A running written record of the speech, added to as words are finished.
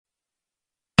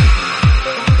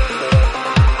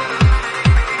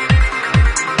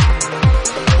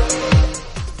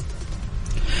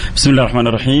بسم الله الرحمن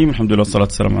الرحيم. الحمد لله والصلاة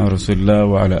والسلام على رسول الله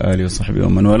وعلى آله وصحبه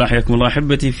ومن والاه. حياكم الله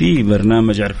أحبتي في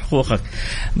برنامج أعرف حقوقك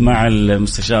مع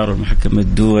المستشار والمحكم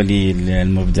الدولي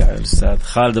المبدع الأستاذ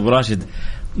خالد أبو راشد.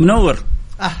 منور.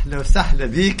 أهلا وسهلا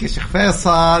بك يا شيخ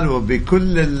فيصل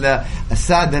وبكل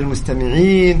السادة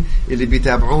المستمعين اللي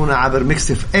بيتابعونا عبر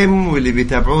ميكس اف ام واللي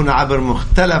بيتابعونا عبر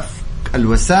مختلف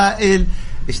الوسائل.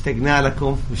 اشتقنا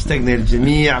لكم واشتقنا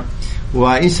للجميع،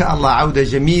 وإن شاء الله عودة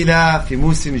جميلة في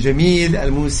موسم جميل،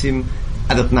 الموسم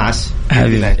 12.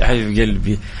 حبيب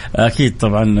قلبي. أكيد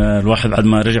طبعا الواحد بعد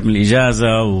ما رجع من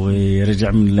الإجازة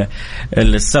ورجع من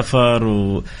السفر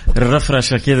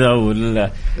والرفرشة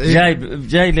كذا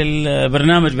جاي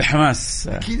للبرنامج بحماس.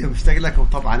 أكيد مشتاق لكم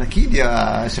طبعا، أكيد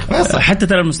يا شيخ فيصل. حتى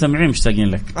ترى المستمعين مشتاقين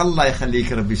لك. الله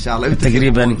يخليك ربي إن شاء الله.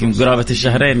 تقريبا يمكن قرابة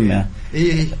الشهرين.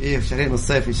 إيه شهرين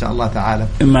الصيف إن شاء الله تعالى.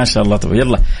 ما شاء الله. طبعا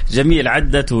يلا جميل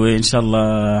عدت، وإن شاء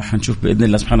الله حنشوف بإذن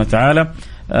الله سبحانه وتعالى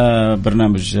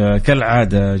برنامج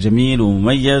كالعادة جميل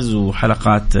ومميز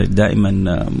وحلقات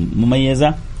دائما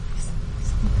مميزة.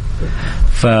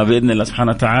 فبإذن الله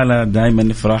سبحانه وتعالى دائما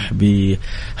نفرح بهذه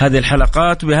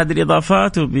الحلقات وبهذه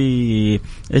الإضافات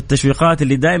وبالتشويقات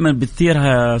اللي دائما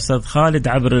بتثيرها أستاذ خالد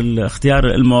عبر اختيار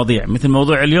المواضيع. مثل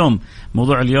موضوع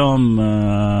اليوم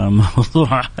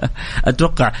موضوع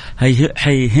أتوقع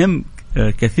هيهم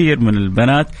كثير من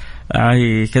البنات،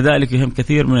 كذلك يهم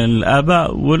كثير من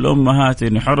الآباء والأمهات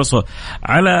أن يحرصوا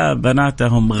على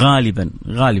بناتهم غالبا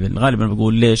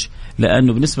بقول ليش؟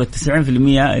 لأنه بنسبة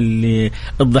 90% اللي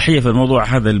الضحية في الموضوع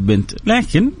هذا البنت،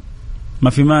 لكن ما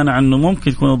في مانع أنه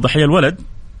ممكن يكون الضحية الولد.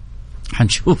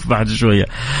 حنشوف بعد شوية.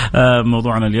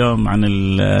 موضوعنا اليوم عن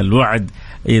الوعد.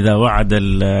 إذا وعد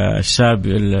الشاب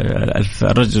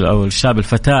الرجل أو الشاب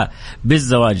الفتاة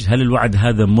بالزواج، هل الوعد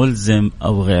هذا ملزم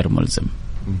أو غير ملزم؟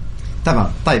 تمام.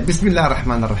 طيب، بسم الله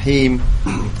الرحمن الرحيم.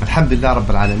 الحمد لله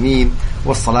رب العالمين،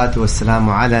 والصلاة والسلام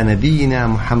على نبينا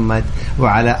محمد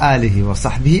وعلى آله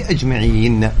وصحبه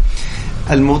أجمعين.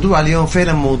 الموضوع اليوم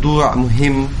فعلا موضوع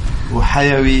مهم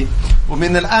وحيوي،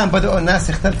 ومن الآن بدأوا الناس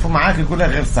يختلفوا معاك، يقولوا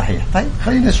غير صحيح. طيب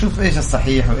خلينا نشوف إيش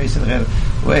الصحيح وإيش الغير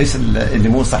وإيش اللي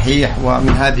مو صحيح ومن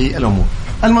هذه الأمور.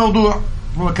 الموضوع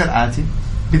هو كالآتي: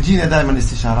 بتجينا دائما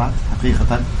استشارات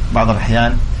حقيقة بعض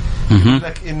الأحيان يقول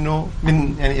لك إنه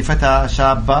من يعني فتاة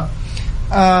شابة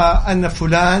أن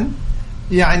فلان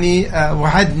يعني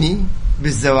وعدني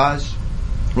بالزواج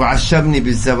وعشمني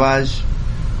بالزواج،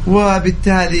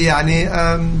 وبالتالي يعني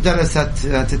جلست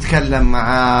تتكلم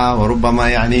معه، وربما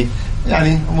يعني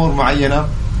أمور معينة،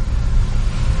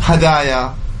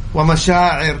 هدايا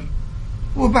ومشاعر،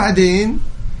 وبعدين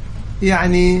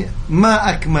يعني ما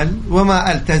أكمل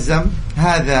وما التزم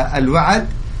هذا الوعد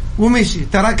ومشي،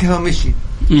 تركها ومشي.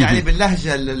 يعني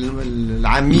باللهجة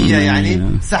العامية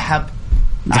يعني سحب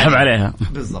عليها.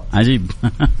 بالضبط. عجيب.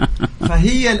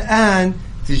 فهي الآن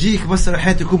تجيك بس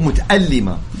رح تكون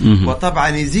متألمة، وطبعا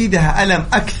يزيدها ألم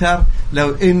أكثر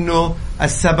لو إنه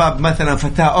السبب مثلا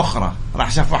فتاة أخرى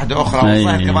راح شاف واحدة أخرى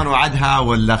وصار كمان وعدها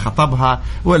ولا خطبها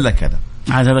ولا كذا.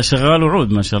 هذا شغال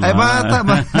وعود ما شاء الله.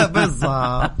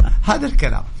 بالضبط هذا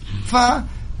الكلام.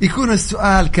 فيكون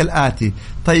السؤال كالآتي: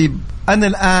 طيب أنا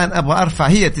الآن أبغى أرفع،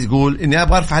 هي تقول إني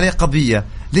أبغى أرفع عليه قضية.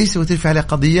 ليش ترفع عليه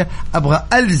قضية؟ أبغى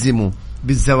ألزمه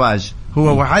بالزواج،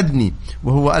 هو وعدني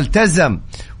وهو التزم،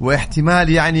 واحتمال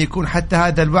يعني يكون حتى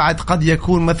هذا الوعد قد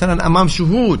يكون مثلا أمام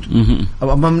شهود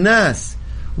أو أمام ناس،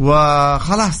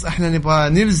 وخلاص إحنا نبغى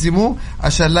نلزمه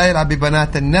عشان لا يلعب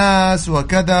ببنات الناس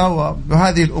وكذا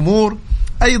وهذه الأمور.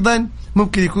 أيضا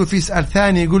ممكن يكون في سؤال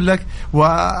ثاني يقول لك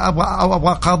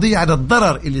أبغى قضية على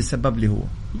الضرر اللي سبب لي هو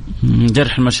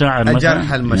جرح المشاعر.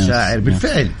 جرح المشاعر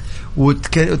بالفعل.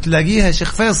 وتلاقيها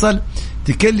شيخ فيصل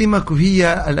تكلمك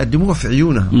وهي الدموع في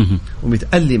عيونها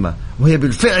ومتألمة، وهي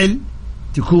بالفعل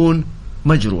تكون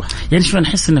مجروح. يعني شو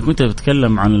نحس انك وانت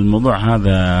بتتكلم عن الموضوع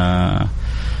هذا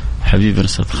حبيبي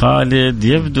أستاذ خالد،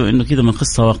 يبدو انه كده من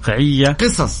قصة واقعية،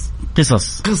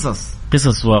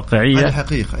 قصص واقعية، هذه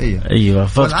حقيقة. ايوه.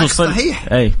 والعكس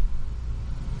صحيح.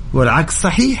 والعكس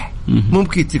صحيح.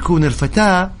 ممكن تكون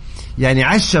الفتاة يعني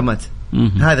عشمت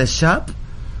هذا الشاب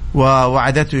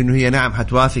ووعدته إنه هي نعم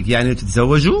حتوافق يعني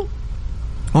تتزوجوا،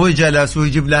 هو جلس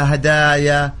ويجيب لها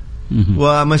هدايا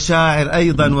ومشاعر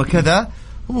أيضا وكذا،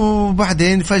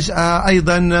 وبعدين فجأة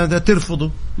أيضا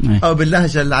ترفضه، أو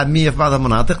باللهجة العامية في بعض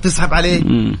المناطق تسحب عليه،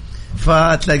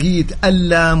 فتلاقيه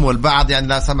يتألم. والبعض يعني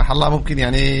لا سمح الله ممكن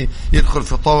يعني يدخل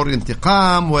في طور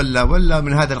انتقام ولا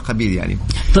من هذا القبيل يعني.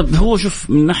 طب هو شوف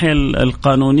من الناحية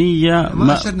القانونية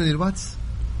ما أشرنا للواتس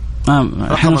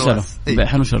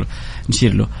حنشره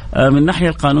نشير له. من الناحية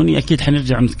القانونية أكيد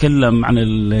حنرجع نتكلم عن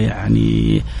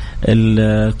يعني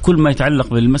كل ما يتعلق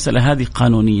بالمسألة هذه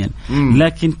قانونيا،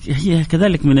 لكن هي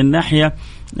كذلك من الناحية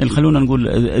خلونا نقول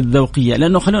الذوقية،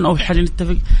 لأنه خلونا أول حاجة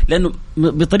نتفق، لأنه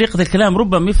بطريقة الكلام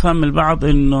ربما يفهم البعض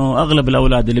إنه أغلب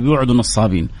الأولاد اللي بيوعدوا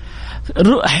نصابين.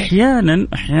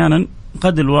 أحيانا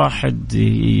قد الواحد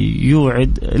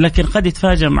يوعد، لكن قد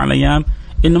يتفاجأ مع الأيام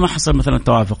إنه ما حصل مثلا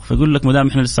توافق، فيقول لك مدام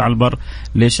إحنا لسه على البر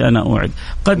ليش أنا أوعد.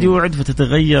 قد يوعد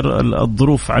فتتغير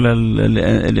الظروف على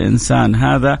الإنسان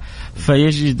هذا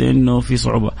فيجد إنه في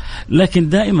صعوبة. لكن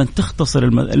دائما تختصر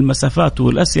المسافات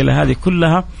والأسئلة هذه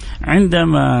كلها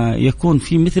عندما يكون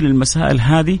في مثل المسائل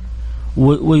هذه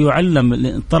ويعلم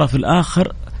الطرف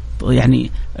الآخر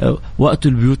يعني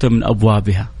وأتوا البيوت من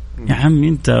أبوابها. يا عمي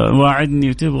أنت واعدني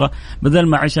وتبغى بدل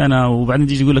ما عيش أنا وبعدين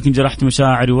تيجي يقول لك إن جرحت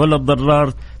مشاعري ولا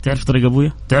تضررت. تعرف طريق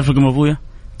أبويا، تعرف رقم أبويا،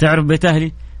 تعرف بيت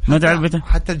أهلي، ما تعرف بيت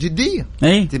حتى الجدية.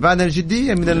 تبان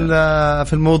الجدية من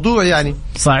في الموضوع يعني.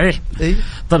 صحيح.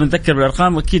 طب نذكر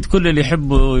بالأرقام، أكيد كل اللي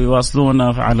يحبوا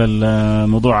يواصلونا على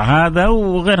الموضوع هذا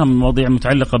وغيرها من مواضيع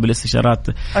متعلقة بالاستشارات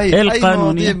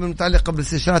القانونية. أي مواضيع متعلقة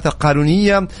بالاستشارات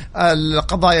القانونية،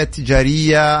 القضايا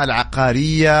التجارية،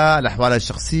 العقارية، الأحوال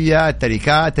الشخصية،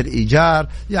 التركات، الإيجار،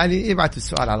 يعني ابعثوا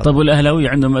السؤال على طب والأهلاوية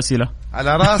عندهم أسئلة؟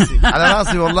 على راسي على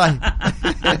راسي والله.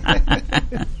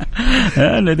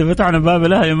 إذا فتحنا باب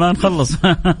الأهلي ما نخلص.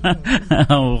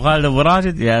 وخالد أبو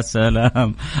راشد يا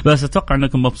سلام، بس أتوقع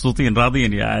أنكم مبسوطين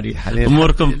راضين يعني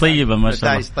أموركم طيبة ما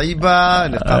شاء الله، طيبة،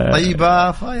 نقاط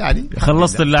طيبة، فيعني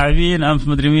خلصت اللاعبين أمس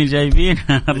مدري مين جايبين.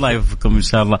 الله يوفقكم إن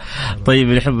شاء الله. طيب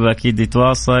اللي يحب أكيد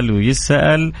يتواصل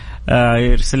ويسأل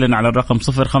يرسل لنا على الرقم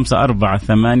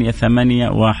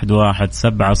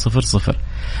 0548811700.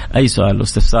 أي سؤال أو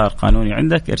استفسار قانوني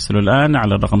عندك ارسله الآن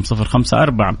على الرقم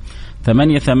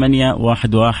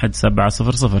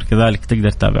 0548811700. كذلك تقدر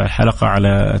تتابع الحلقة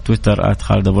على تويتر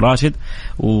 @خالد أبو راشد،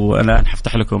 والآن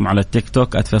حفتح لكم على التيك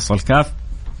توك @فيصل كاف.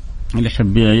 اللي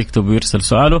يحب يكتب ويرسل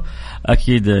سؤاله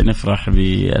أكيد نفرح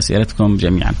بأسئلتكم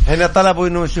جميعا. هنا طلبوا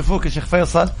إنه يشوفوك يا شيخ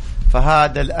فيصل،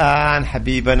 فهذا الآن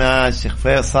حبيبنا الشيخ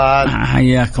فيصل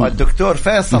حياكم، والدكتور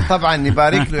فيصل طبعا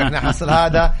نبارك له، احنا حصل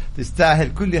هذا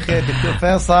تستاهل كل خير دكتور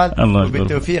فيصل،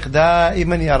 وبالتوفيق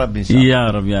دائما يا رب إن شاء الله.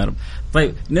 يا رب يا رب.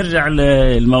 طيب نرجع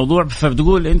للموضوع،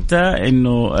 فبتقول أنت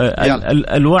إنه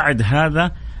الوعد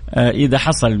هذا إذا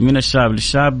حصل من الشاب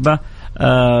للشابة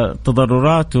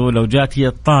تضرراته لو جات هي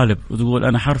الطالب وتقول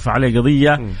أنا حرفع عليه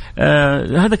قضية،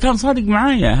 هذا كان صادق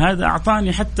معايا، هذا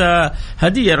أعطاني حتى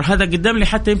هدية، هذا قدم لي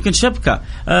حتى يمكن شبكة،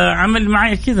 عمل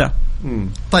معايا كذا.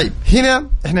 طيب هنا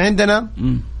إحنا عندنا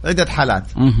عدة حالات،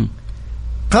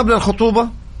 قبل الخطوبة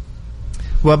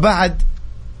وبعد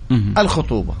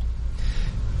الخطوبة.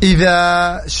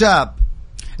 إذا شاب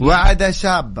وعد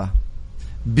شابة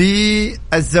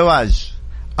بالزواج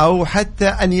أو حتى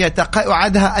أن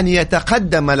وعدها أن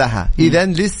يتقدم لها،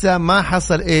 إذن لسه ما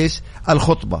حصل إيش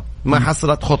الخطبة، ما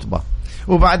حصلت خطبة،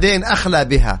 وبعدين أخلى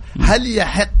بها، هل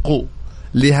يحق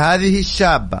لهذه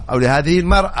الشابة أو لهذه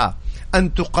المرأة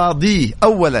أن تقاضيه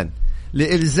أولا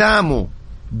لإلزامه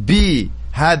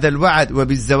بهذا الوعد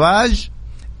وبالزواج؟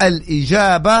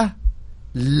 الإجابة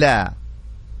لا،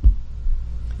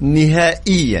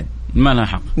 نهائيا ما لها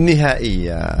حق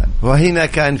نهائيا. وهنا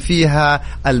كان فيها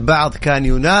البعض كان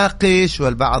يناقش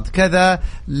والبعض كذا،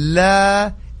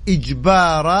 لا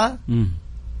إجبار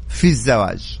في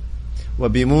الزواج،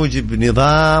 وبموجب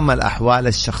نظام الأحوال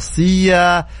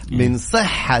الشخصية من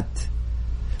صحة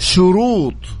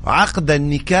شروط عقد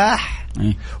النكاح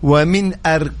ومن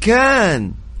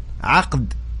أركان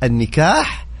عقد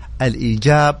النكاح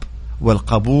الإيجاب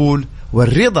والقبول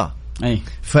والرضا.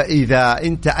 فإذا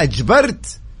أنت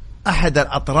أجبرت أحد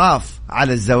الأطراف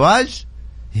على الزواج،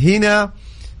 هنا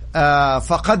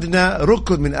فقدنا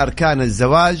ركن من أركان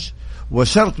الزواج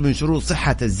وشرط من شروط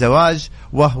صحة الزواج،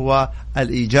 وهو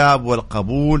الإيجاب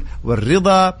والقبول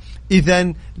والرضا.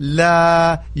 إذن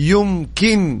لا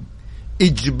يمكن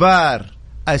إجبار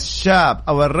الشاب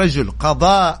أو الرجل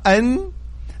قضاء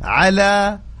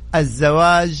على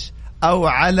الزواج أو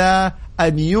على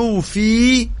أن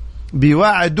يوفي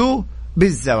بوعده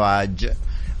بالزواج.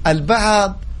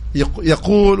 البعض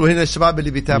يقول، وهنا الشباب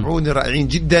اللي بيتابعوني رائعين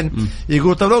جدا،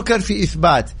 يقول طب لو كان في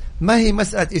إثبات، ما هي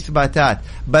مسألة إثباتات،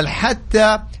 بل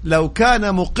حتى لو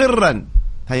كان مقرا،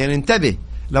 هيا ننتبه،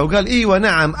 لو قال إيوة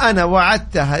نعم أنا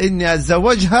وعدتها إني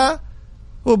أتزوجها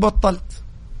وبطلت،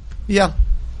 يلا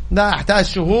لا أحتاج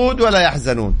شهود ولا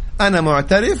يحزنون، أنا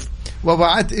معترف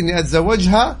ووعدت إني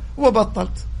أتزوجها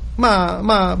وبطلت،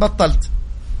 ما بطلت،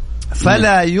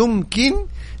 فلا يمكن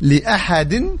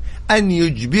لأحد أن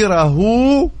يجبره،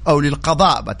 أو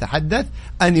للقضاء بتحدث،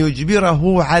 أن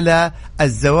يجبره على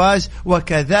الزواج،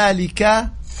 وكذلك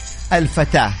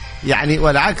الفتاة. يعني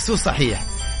والعكس صحيح،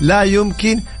 لا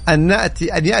يمكن أن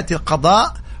يأتي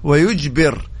القضاء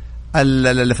ويجبر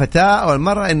الفتاة أو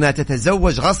المرأة أنها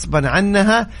تتزوج غصبا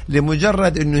عنها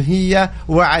لمجرد أنه هي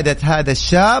وعدت هذا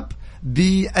الشاب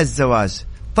بالزواج.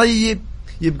 طيب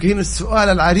يبقى هنا السؤال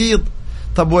العريض،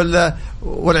 طب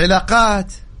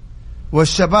والعلاقات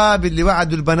والشباب اللي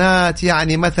وعدوا البنات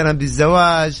يعني مثلا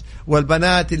بالزواج،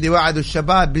 والبنات اللي وعدوا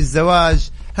الشباب بالزواج،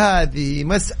 هذه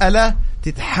مسألة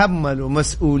تتحمل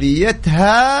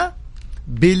مسؤوليتها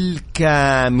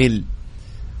بالكامل.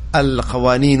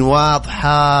 القوانين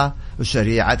واضحة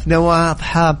وشريعتنا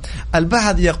واضحة.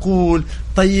 البعض يقول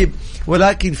طيب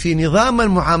ولكن في نظام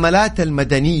المعاملات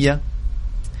المدنية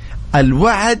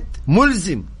الوعد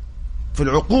ملزم في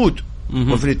العقود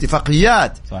وفي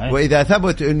الاتفاقيات، صحيح. وإذا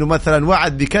ثبت أنه مثلا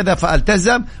وعد بكذا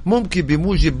فالتزم، ممكن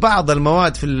بموجب بعض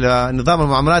المواد في نظام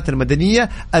المعاملات المدنية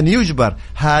أن يجبر.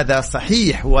 هذا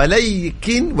صحيح،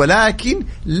 ولكن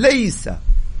ليس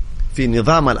في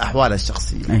نظام الأحوال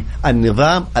الشخصية،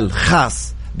 النظام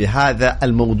الخاص بهذا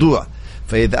الموضوع.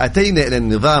 فإذا أتينا إلى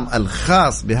النظام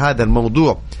الخاص بهذا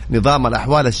الموضوع، نظام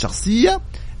الأحوال الشخصية،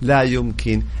 لا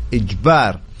يمكن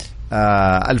إجبار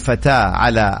الفتاة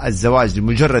على الزواج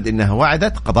لمجرد أنها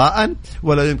وعدت قضاء،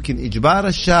 ولا يمكن إجبار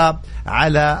الشاب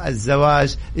على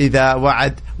الزواج إذا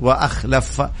وعد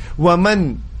وأخلف.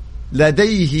 ومن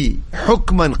لديه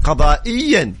حكما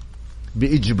قضائيا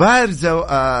بإجبار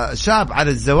شاب على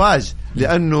الزواج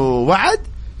لأنه وعد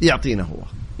يعطينا هو.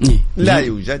 لا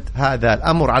يوجد هذا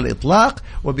الأمر على الإطلاق،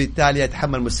 وبالتالي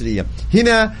يتحمل مسؤولية.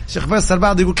 هنا شيخ فيصل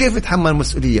البعض يقول كيف يتحمل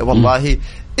مسؤولية؟ والله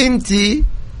أنت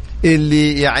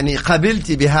اللي يعني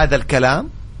قبلتي بهذا الكلام،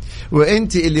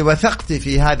 وأنت اللي وثقتي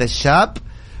في هذا الشاب،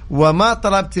 وما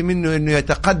طلبت منه أنه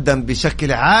يتقدم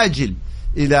بشكل عاجل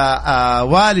إلى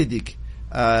والدك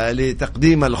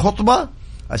لتقديم الخطبة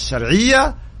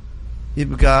الشرعية،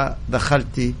 يبقى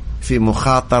دخلتي في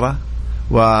مخاطرة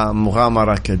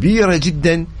ومغامرة كبيرة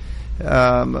جدا.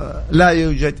 لا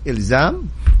يوجد إلزام.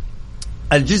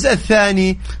 الجزء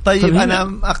الثاني، طيب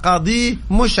أنا أقاضيه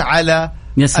مش على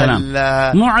يا سلام،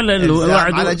 مو على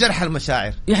الوعد، على جرح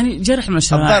المشاعر، يعني جرح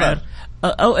مشاعر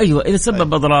أو أيوة إذا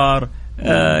سبب أضرار،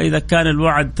 إذا كان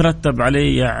الوعد ترتب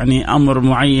عليه يعني أمر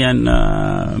معين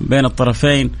بين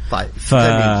الطرفين. طيب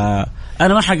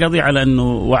أنا ما حقضي على أنه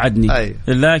وعدني،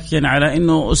 لكن على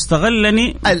أنه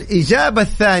استغلني. الإجابة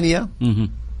الثانية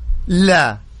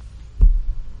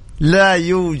لا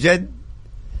يوجد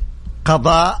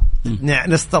قضاء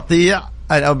نستطيع،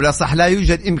 أو بالأصح لا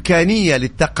يوجد إمكانية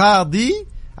للتقاضي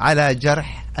على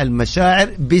جرح المشاعر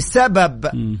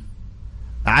بسبب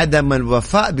عدم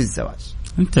الوفاء بالزواج.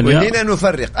 وهنا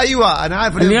نفرق. أيوة أنا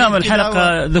عارف اليوم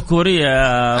الحلقة ذكورية.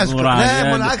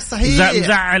 لا بالعكس صحيح.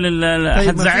 زعل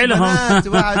حتزعلهم.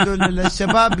 وعدوا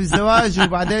الشباب بالزواج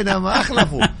وبعدين ما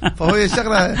أخلفوا، فهو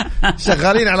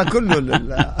شغالين على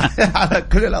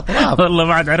كل الأطراف. والله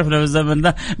ما عاد عرفنا في الزمن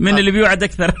ده من اللي بيوعد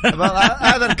أكثر.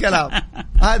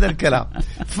 هذا الكلام.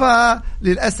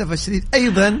 فللأسف الشديد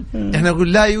أيضا إحنا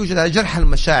نقول لا يوجد جرح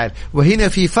المشاعر. وهنا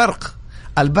في فرق.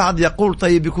 البعض يقول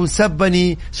طيب يكون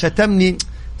سبني شتمني،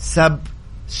 سب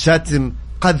شتم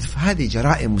قذف هذه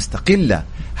جرائم مستقلة،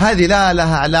 هذه لا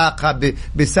لها علاقة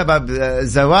بسبب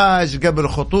زواج قبل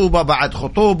خطوبة بعد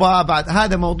خطوبة بعد،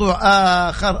 هذا موضوع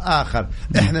آخر.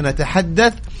 إحنا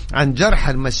نتحدث عن جرح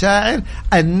المشاعر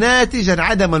الناتج عن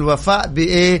عدم الوفاء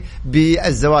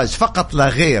بالزواج فقط لا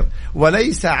غير،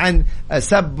 وليس عن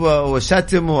سب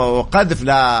وشتم وقذف.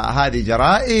 لا، هذه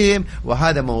جرائم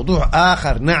وهذا موضوع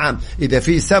آخر. نعم إذا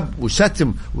في سب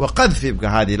وشتم وقذف يبقى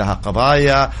هذه لها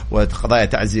قضايا، وقضايا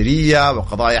تعزيرية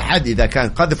وقضايا حد إذا كان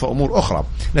قذف وأمور أخرى.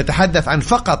 نتحدث عن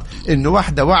فقط إنه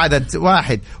واحدة وعدت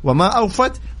واحد وما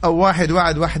أوفت، أو واحد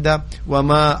وعد واحدة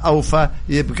وما أوفى،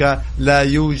 يبقى لا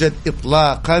يوجد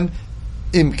إطلاقا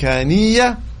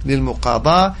إمكانية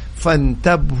للمقاضاة.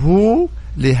 فانتبهوا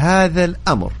لهذا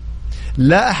الأمر.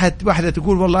 لا أحد واحدة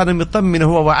تقول والله أنا مطمنة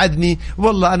هو وعدني،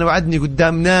 والله أنا وعدني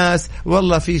قدام ناس،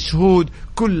 والله في شهود.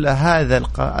 كل هذا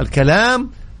الكلام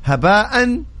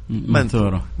هباء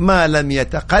منثورا ما لم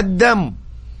يتقدم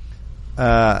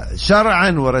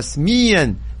شرعا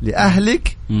ورسميا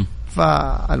لأهلك،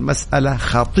 فالمسألة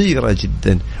خطيرة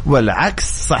جدا.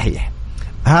 والعكس صحيح.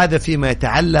 هذا فيما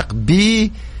يتعلق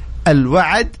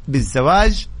بالوعد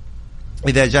بالزواج.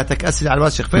 إذا جاتك أسئلة على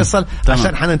الواد شيخ فيصل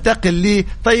عشان حننتقل لي.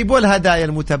 طيب والهدايا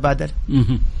المتبادلة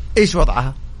إيش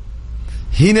وضعها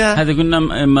هنا؟ هذا قلنا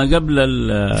ما قبل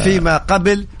فيما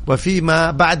قبل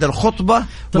وفيما بعد الخطبة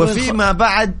وفيما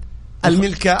بعد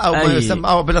الملكة، أو ما يسمى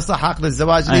أو بالأصح عقد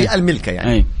الزواج للملكة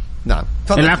يعني. نعم.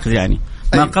 العقد يعني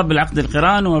ما قبل عقد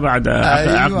القران وما بعد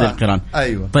عقد القران.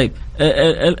 أيوة. طيب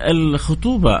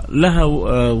الخطوبة لها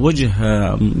وجه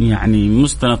يعني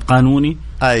مستند قانوني.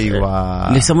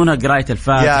 أيوة. يسمونها قراءة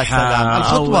الفاتحة. يا سلام.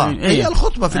 الخطبة هي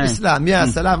الخطبة في الإسلام. يا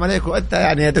سلام عليكم أنت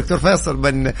يعني يا دكتور فيصل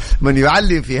من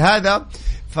يعلم في هذا.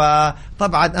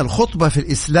 فطبعا الخطبة في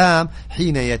الإسلام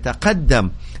حين يتقدم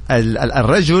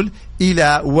الرجل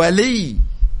إلى ولي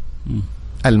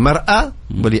المرأة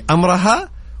ولي أمرها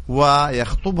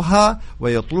ويخطبها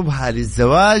ويطلبها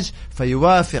للزواج،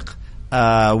 فيوافق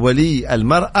ولي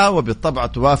المرأة وبالطبع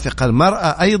توافق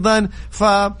المرأة أيضا،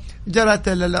 فجرت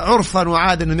عرفا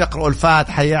وعادا أن يقرأ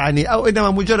الفاتحة يعني، أو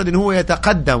إنما مجرد أنه هو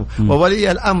يتقدم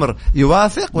وولي الأمر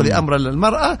يوافق ولي أمر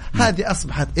المرأة. هذه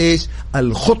أصبحت إيش؟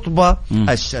 الخطبة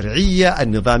الشرعية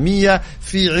النظامية.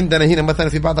 في عندنا هنا مثلا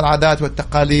في بعض العادات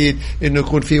والتقاليد أنه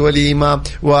يكون في وليمة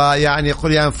ويعني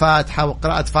قرآن فاتحة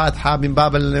وقراءة فاتحة من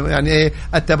باب يعني إيه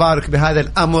التبارك بهذا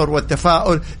الأمر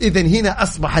والتفاؤل. إذن هنا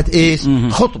أصبحت إيش؟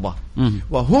 خطبة.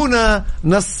 وهنا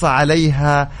نص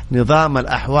عليها نظام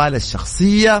الأحوال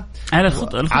الشخصية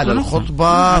على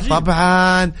الخطبة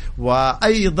طبعا،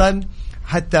 وأيضا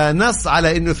حتى نص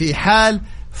على أنه في حال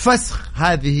فسخ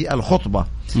هذه الخطبة،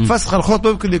 فسخ الخطبة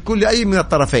يمكن لكل أي من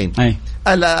الطرفين.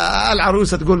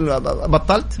 العروسة تقول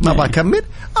بطلت ما بكمل،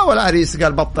 أو العريس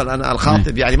قال بطل أنا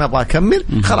الخاطب يعني ما بكمل،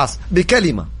 خلاص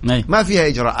بكلمة ما فيها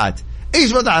إجراءات.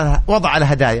 إيش وضع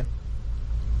الهدايا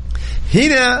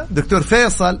هنا دكتور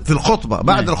فيصل في الخطبة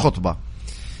بعد الخطبة؟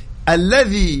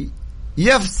 الذي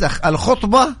يفسخ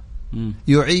الخطبة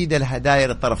يعيد الهدايا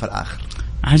للطرف الآخر.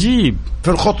 عجيب.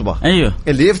 في الخطبة أيوه.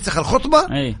 اللي يفسخ الخطبة.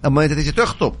 أيوه. أما أنت تيجي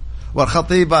تخطب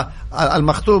والخطيبة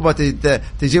المخطوبة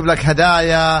تجيب لك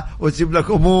هدايا وتجيب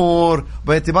لك أمور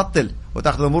وتبطل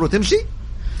وتأخذ الأمور وتمشي،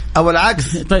 أو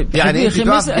العكس. طيب يعني أنت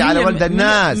توافقي على ولد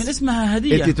الناس من اسمها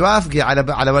هدية، أنت توافقي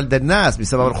على ولد الناس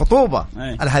بسبب الخطوبة.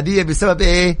 الهدية بسبب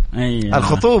إيه؟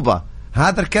 الخطوبة.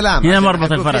 هذا الكلام هنا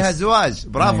مربط الفرس فيها زواج.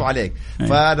 برافو عليك.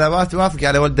 فأنا توافقي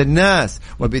على ولد الناس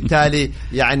وبالتالي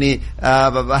يعني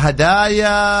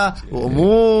هدايا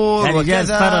وأمور يعني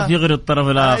جاز طرف يغري الطرف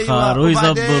الآخر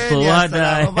ويزبط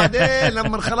وبعدين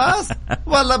لما خلاص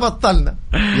والله بطلنا.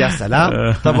 يا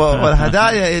سلام. طب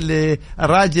والهدايا اللي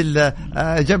الراجل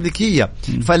جاب لك هي.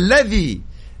 فالذي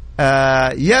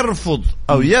يرفض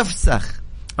أو يفسخ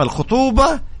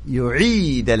الخطوبة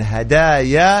يعيد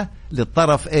الهدايا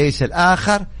للطرف ايش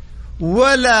الآخر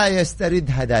ولا يسترد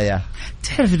هداياه.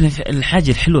 تعرف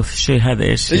الحاجة الحلوة في الشيء هذا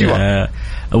ايش؟ أيوة.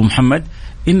 أبو محمد،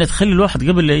 إن تخلي الواحد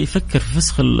قبل لا يفكر في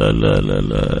فسخ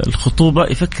الخطوبة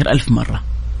يفكر 1000 مرة،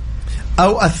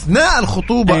 أو أثناء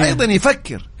الخطوبة. أيوة. أيضا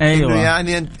يفكر. أيوة.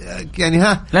 يعني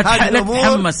ها لا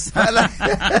تتحمس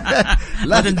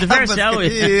لا تندفعش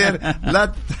قوي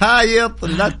لا تهايط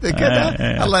لا كذا.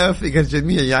 الله يوفق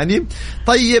الجميع يعني.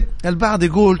 طيب البعض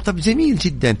يقول طب جميل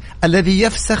جدا الذي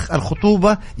يفسخ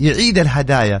الخطوبة يعيد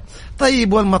الهدايا.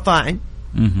 طيب والمطاعم؟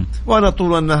 وانا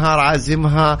طول النهار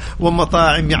عازمها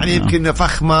ومطاعم يعني يمكن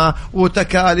فخمة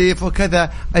وتكاليف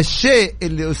وكذا، الشيء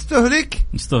اللي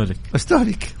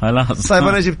استهلك خلاص. طيب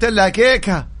انا جبت لها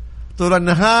كيكة طول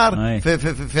النهار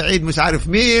في عيد مش عارف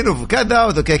مين وفي كذا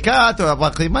وذو كيكات وابغى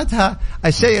قيمتها.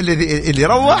 الشيء اللي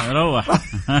روح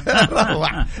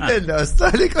اللي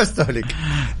استهلك.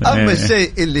 اما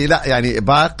الشيء اللي لا يعني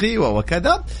باقي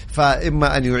وكذا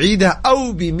فاما ان يعيدها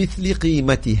او بمثل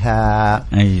قيمتها.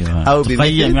 ايوه. او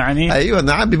بمثل يعني. ايوه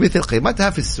نعم بمثل قيمتها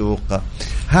في السوق.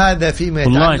 هذا فيما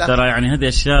يتعلق. والله ترى يعني هذه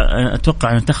اشياء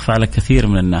اتوقع ان تخفى على كثير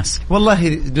من الناس.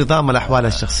 والله نظام الاحوال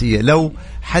الشخصيه لو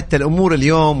حتى الامور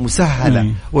اليوم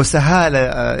مسهله وسهاله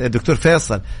يا دكتور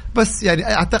فيصل، بس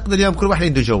يعني اعتقد اليوم كل واحد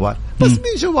عنده جوال، بس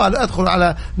من جوال ادخل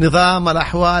على نظام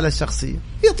الاحوال الشخصيه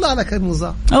يطلع لك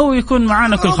النظام، او يكون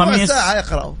معنا كل خميس ساعه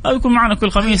يقرأ، او يكون معنا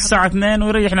كل خميس الساعه 2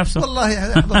 ويريح نفسه. والله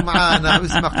يحضر معنا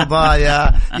ويسمع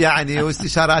قضايا يعني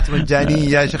واستشارات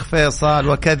مجانيه شيخ فيصل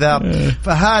وكذا.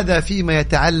 فهذا فيما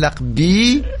يتعلق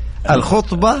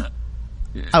بالخطبه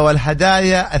أو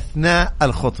الهدايا أثناء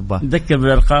الخطبة. ذكر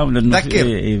بالأرقام لأنه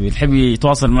يحب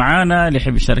يتواصل معنا، اللي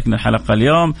يحب يشاركنا الحلقة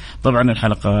اليوم. طبعا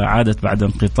الحلقة عادت بعد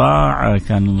انقطاع،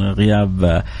 كان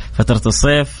غياب فترة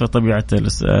الصيف، طبيعة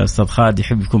الأستاذ خالد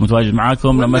يحب يكون متواجد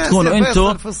معاكم لما تكونوا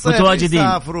أنتم متواجدين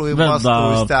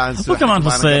بالضبط، وكمان في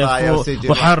الصيف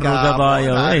وحر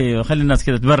وقضايا. أيوه خلي الناس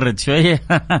كده تبرد شوية.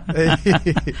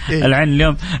 العين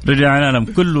اليوم رجعنا لهم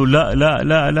كله لا لا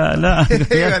لا لا لا.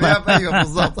 أيوه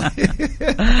بالضبط.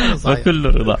 وكله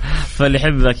رضا. فاللي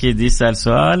يحب أكيد يسأل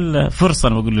سؤال فرصة.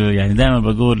 أنا بقول له يعني دائما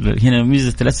بقول هنا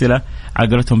ميزة الأسئلة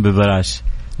عقلتهم ببلاش.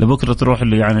 لبكرة تروح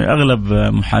له يعني أغلب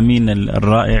محامين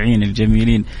الرائعين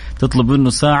الجميلين تطلب منه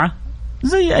ساعة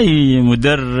زي أي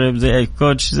مدرب، زي أي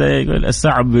كوتش، زي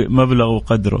الساعة بمبلغ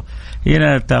وقدره.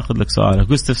 هنا تأخذ لك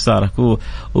سؤالك واستفسارك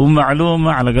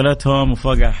ومعلومة على قولتهم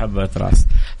وفوقها حبة راس.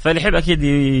 فاللي يحب أكيد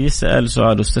يسأل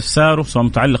سؤال واستفساره سواء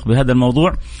متعلق بهذا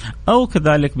الموضوع أو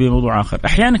كذلك بموضوع آخر.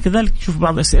 أحيانا كذلك تشوف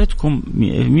بعض أسئلتكم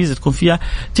ميزة تكون فيها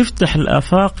تفتح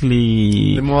الآفاق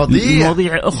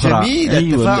لمواضيع أخرى. جميل.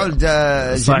 أيوة.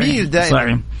 التفاعل جميل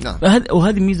دائما. نعم.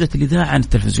 وهذه ميزة الإذاعة عن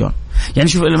التلفزيون. يعني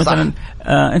شوف مثلا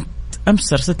أنت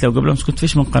أمس أرسلت لي وقبل أمس كنت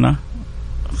فيش من قناة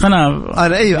أنا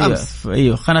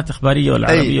أيوة قناة إخبارية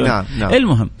ولا عربية نعم.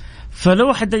 المهم،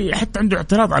 فلو حتى عنده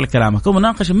اعتراض على كلامك أو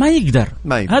مناقشة ما يقدر.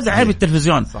 هذا عيب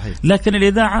التلفزيون. صحيح. لكن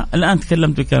الإذاعة الآن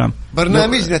تكلمت بكلام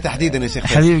برنامجنا تحديدا يا شيخ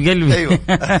حبيب قلبي. أيوة.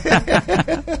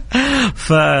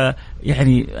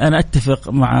 يعني أنا أتفق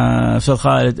مع أستاذ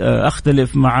خالد،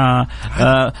 أختلف مع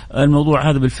الموضوع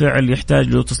هذا بالفعل يحتاج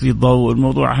له تسليط ضوء،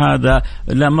 الموضوع هذا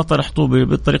لا ما طرحته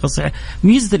بالطريقة الصحيحة.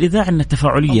 ميزة الإذاعة أنها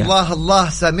تفاعلية. الله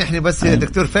سامحني بس يا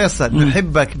دكتور فيصل،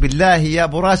 نحبك بالله يا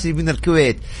أبو راشد من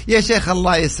الكويت يا شيخ.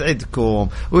 الله يسعدكم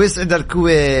ويسعد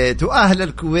الكويت وأهل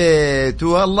الكويت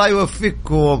والله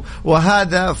يوفقكم،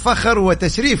 وهذا فخر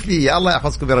وتشريف لي. الله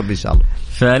يحفظكم يا رب إن شاء الله.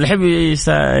 فاللي يحب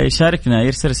يشاركنا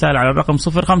يرسل رسالة على الرقم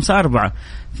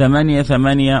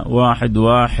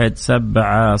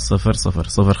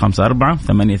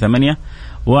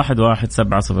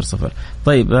 054-88-11700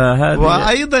 طيب هذا.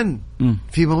 وأيضا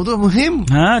في موضوع مهم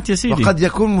هات يا سيدي وقد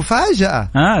يكون مفاجأة.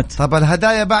 هات. طب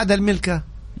الهدايا بعد الملكة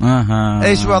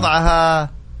إيش وضعها؟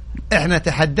 إحنا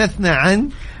تحدثنا عن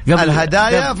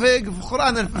الهدايا في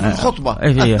القرآن في الخطبة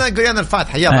أثناء قريان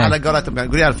الفاتحة. يلا على قولتهم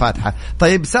قريان الفاتحة.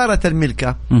 طيب صارت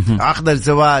الملكة، عقد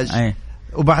الزواج،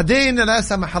 وبعدين لا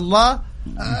سمح الله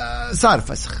صار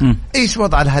فسخ. إيش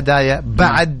وضع الهدايا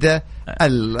بعد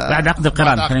عقد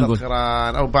القران؟ خلينا نقول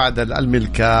أو بعد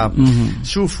الملكة.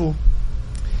 شوفوا،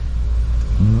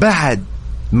 بعد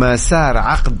ما صار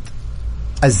عقد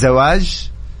الزواج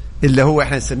اللي هو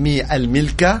إحنا نسميه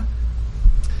الملكة،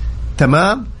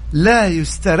 تمام، لا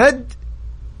يسترد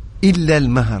إلا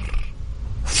المهر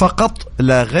فقط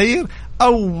لا غير،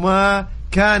 أو ما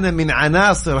كان من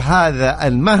عناصر هذا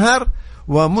المهر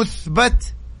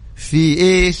ومثبت في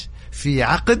إيش؟ في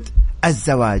عقد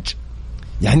الزواج.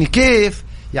 يعني كيف؟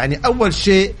 يعني أول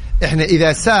شيء إحنا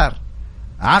إذا صار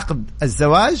عقد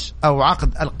الزواج أو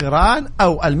عقد القران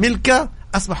أو الملكة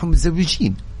أصبحوا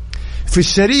متزوجين. في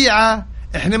الشريعة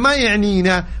إحنا ما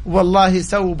يعنينا والله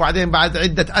سووا بعدين بعد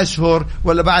عدة أشهر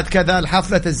ولا بعد كذا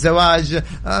الحفلة الزواج،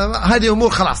 هذه أمور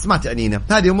خلاص ما تعنينا،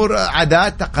 هذه أمور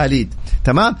عادات تقاليد.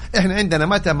 تمام. إحنا عندنا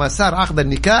متى ما صار عقد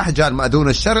النكاح جاء المأذون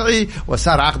الشرعي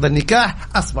وصار عقد النكاح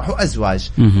أصبحوا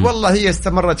أزواج. والله هي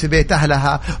استمرت في بيت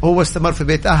أهلها وهو استمر في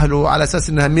بيت أهله على أساس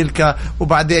أنها ملكة،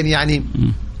 وبعدين يعني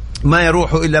ما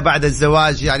يروحوا إلا بعد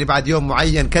الزواج، يعني بعد يوم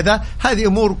معين كذا. هذه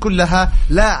أمور كلها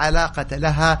لا علاقة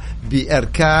لها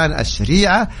بأركان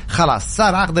الشريعة. خلاص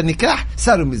صار عقد النكاح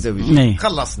صاروا متزوجين،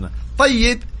 خلصنا.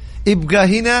 طيب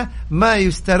يبقى هنا ما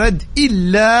يسترد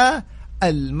إلا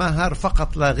المهر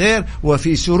فقط لا غير،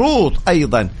 وفي شروط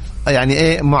أيضا يعني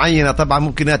إيه معينة. طبعا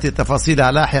ممكن نأتي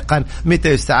تفاصيلها لاحقا، متى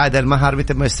يستعاد المهر،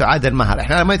 متى ما يستعاد المهر.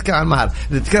 إحنا ما نتكلم عن المهر،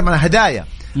 نتكلم عن الهدايا.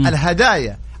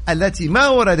 الهدايا التي ما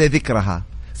ورد ذكرها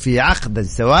في عقد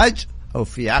الزواج أو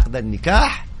في عقد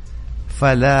النكاح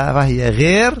فهي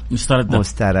غير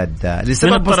مستردة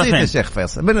لسبب بسيط يا شيخ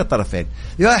فيصل، من الطرفين.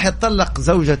 واحد طلق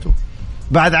زوجته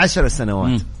بعد 10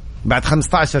 سنوات، بعد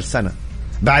 15 سنة،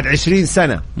 بعد 20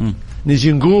 سنة،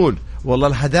 نجي نقول والله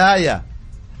الهدايا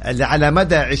اللي على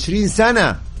مدى 20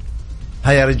 سنة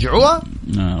هيرجعوها؟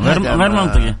 غير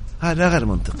منطقي. هذا غير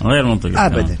منطقي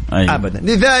أبدا. أبدا.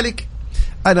 لذلك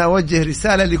أنا أوجه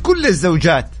رسالة لكل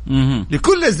الزوجات،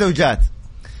 لكل الزوجات: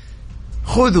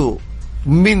 خذوا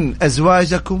من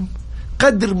أزواجكم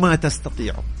قدر ما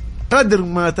تستطيعوا، قدر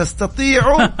ما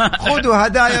تستطيعوا. خذوا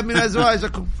هدايا من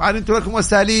أزواجكم، فأنتم لكم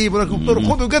أساليب ولكم طرق،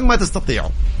 خذوا قد ما تستطيعوا.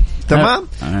 تمام.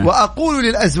 وأقول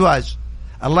للأزواج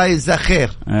الله يجزاك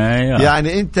خير.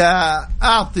 يعني أنت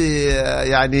أعطي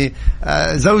يعني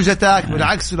زوجتك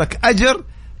بالعكس لك أجر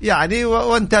يعني،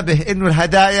 وانتبه إنه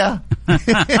الهدايا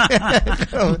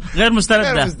غير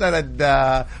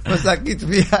مستردة بس أكيد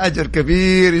فيها أجر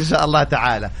كبير إن شاء الله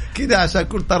تعالى كده، عشان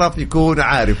كل طرف يكون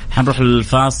عارف. حنروح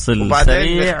الفاصل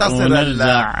سريع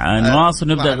ونرجع نواصل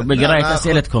نبدأ بقراءة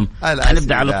أسئلتكم.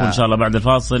 حنبدأ على طول إن شاء الله بعد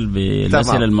الفاصل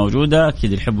بالأسئلة الموجودة.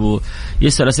 أكيد يحبوا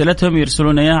يسأل أسئلتهم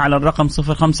يرسلون إياها على الرقم 054-88-11.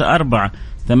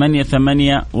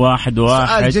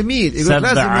 سؤال جميل يقول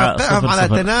لازم نوقعهم على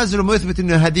تنازل ويثبت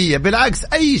إنه هدية. بالعكس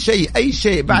أي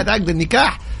شيء بعد عقد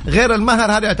النكاح غير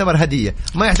المهر هذا يعتبر هدية،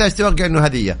 ما يحتاج توقع إنه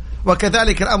هدية.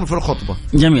 وكذلك الأمر في الخطبة.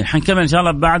 جميل. حنكمل إن شاء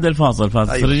الله بعد الفاصل.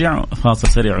 أيوة. رجع فاصل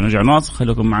سريع ونرجع نواصل.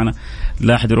 خليكم معنا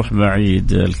لا أحد يروح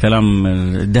بعيد. الكلام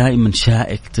دائما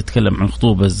شائك، تتكلم عن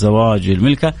الخطوبة، الزواج،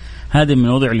 الملكة، هذه من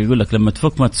المواضيع اللي يقول لك لما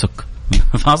تفك ما تسك.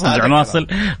 فاصل نرجع نواصل.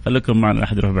 خليكم معنا لا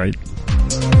أحد يروح بعيد.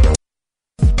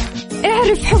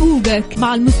 اعرف حقوقك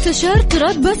مع المستشار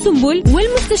تراد باسنبل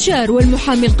والمستشار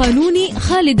والمحامي القانوني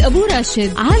خالد أبو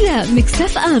راشد على ميكس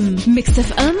اف ام. ميكس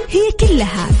اف ام هي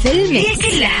كلها في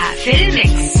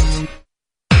الميكس.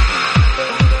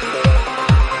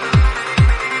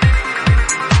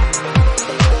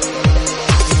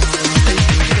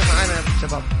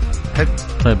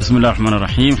 طيب بسم الله الرحمن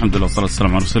الرحيم. الحمد لله والصلاة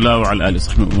والسلام على رسول الله وعلى آله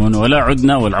وصحبه ولا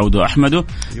عدنا والعود أحمد.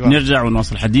 نرجع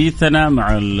ونواصل حديثنا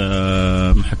مع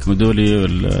المحكم الدولي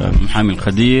والمحامي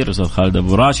الخدير أستاذ خالد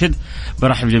أبو راشد.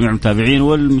 برحب جميع المتابعين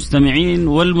والمستمعين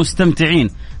والمستمتعين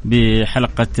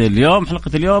بحلقة اليوم.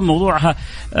 حلقة اليوم موضوعها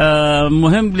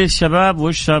مهم للشباب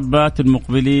والشابات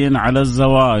المقبلين على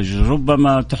الزواج.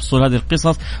 ربما تحصل هذه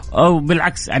القصص أو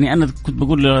بالعكس. يعني أنا كنت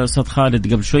بقول لأستاذ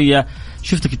خالد قبل شوية،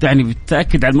 شفتك يعني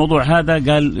بتأكد على الموضوع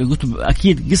هذا، قلت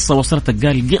أكيد قصة وصلتك.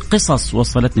 قال قصص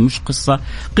وصلتني، مش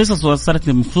قصص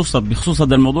وصلتني بخصوص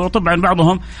هذا الموضوع. طبعا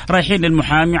بعضهم رايحين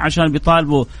للمحامي عشان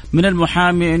بيطالبوا من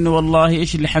المحامي إنه والله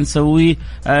إيش اللي حنسويه،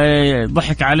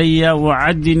 ضحك علي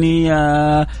وعدني،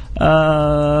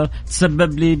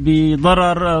 تسبب لي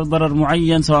بضرر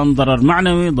معين، سواء ضرر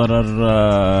معنوي،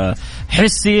 ضرر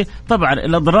حسي. طبعا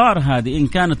الأضرار هذه إن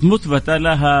كانت مثبتة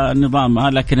لها نظامها،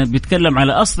 لكن بيتكلم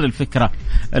على أصل الفكرة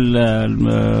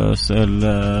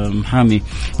المحامي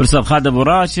الأستاذ خالد أبو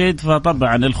راشد.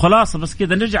 فطبعا الخلاصة بس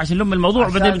كذا نرجع عشان نلم الموضوع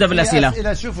وبعدين نبدأ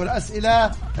بالأسئلة. شوفوا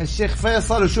الأسئلة الشيخ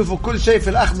فيصل وشوفوا كل شيء في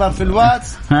الأخضر في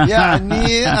الواتس.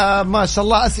 يعني ما شاء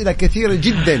الله أسئلة كثيرة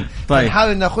جدا. طيب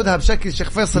نحاول ناخذها بشكل الشيخ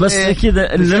فيصل بس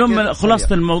كذا نلم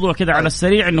خلاصة الموضوع كذا على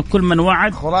السريع، إنه كل من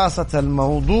وعد. خلاصة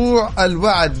الموضوع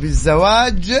الوعد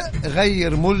بالزواج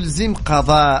غير ملزم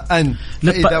قضاء.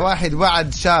 فإذا واحد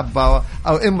وعد شاب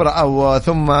أو امرأة أو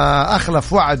ثم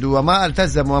أخلف وعده وما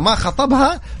التزم وما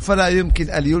خطبها فلا يمكن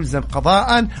أن يلزم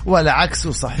قضاء، ولا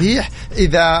عكسه صحيح.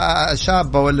 إذا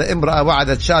شاب ولا امرأة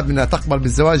وعدت شاب أنها تقبل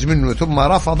بالزواج منه ثم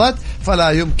رفضت فلا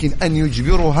يمكن أن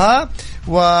يجبرها.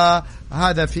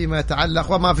 وهذا فيما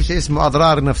يتعلق، وما في شيء اسمه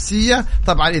أضرار نفسية.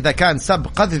 طبعا إذا كان سب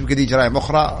قذف قد جرائم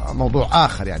أخرى موضوع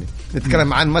آخر. يعني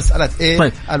نتكلم عن مسألة إيه؟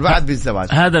 طيب. الوعد بالزواج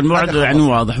هذا الموعد يعني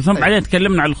واضح. ثم بعدين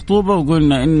تكلمنا عن الخطوبة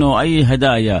وقلنا إنه أي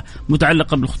هدايا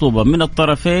متعلقة بالخطوبة من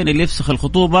الطرفين، اللي يفسخ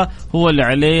الخطوبة هو اللي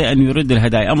عليه أن يرد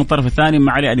الهدايا، أما الطرف الثاني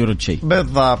ما عليه أن يرد شيء.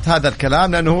 بالضبط هذا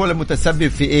الكلام، لأنه هو المتسبب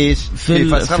في إيش؟ في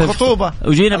فسخ الخطوبة.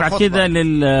 وجينا بعد كذا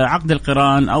للعقد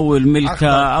القران أو الملكة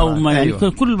أو ما يعني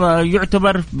أيوة. كل ما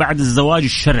يعتبر بعد الزواج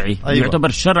الشرعي. أيوة. يعتبر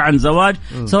شرعا زواج.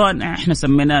 سواء احنا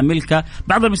سميناه ملكة،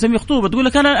 بعضهم يسميه خطوبة. تقول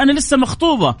لك أنا لسه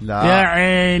مخطوبة. لا. يا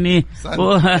عيني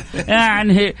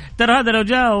يعني ترى هذا لو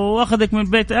جاء واخذك من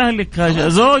بيت أهلك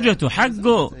زوجته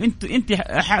حقه، انت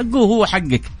حقه هو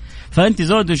حقك، فأنت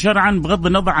زوجته شرعا بغض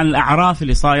النظر عن الأعراف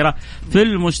اللي صايرة في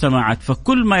المجتمعات.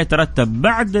 فكل ما يترتب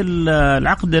بعد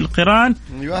العقد القران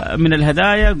من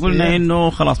الهدايا قلنا إنه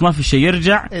خلاص ما في شيء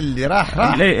يرجع. اللي راح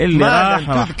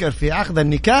ما تذكر في عقد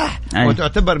النكاح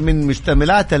وتعتبر من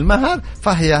مشتملات المهر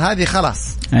فهي هذه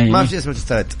خلاص. ما في شيء اسمه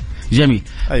تسترد. جميل.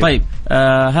 أيوة. طيب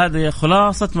هذه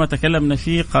خلاصة ما تكلمنا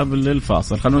فيه قبل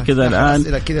الفاصل. خلونا كذا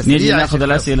الآن نيجي نأخذ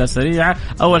الأسئلة سريعة.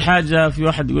 أول حاجة في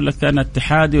واحد يقول لك أنا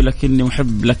اتحادي ولكني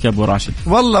محب لك يا أبو راشد.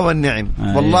 والله والنعم.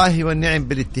 والله والنعم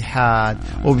بالاتحاد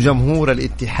وبجمهور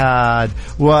الاتحاد.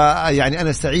 ويعني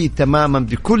أنا سعيد تماما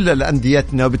بكل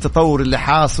أنديتنا وبالتطور اللي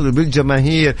حاصل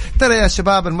وبالجماهير. ترى يا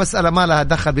شباب المسألة ما لها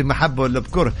دخل بمحبة ولا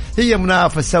بكره، هي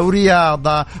منافسة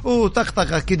ورياضة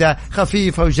وطقطقة كده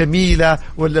خفيفة وجميلة،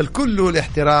 ولا الكل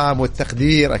الاحترام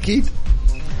والتقدير أكيد.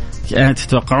 يعني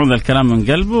تتوقعون الكلام من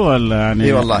قلبه ولا يعني؟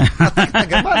 اي والله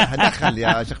ما لها دخل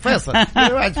يا شيخ فيصل.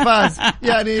 واحد فاز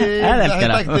يعني هذا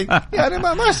الكلام يعني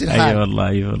ما ماشي الحال. اي والله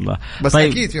اي والله. بس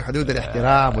طيب. اكيد في حدود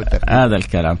الاحترام والتقدير. هذا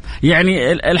الكلام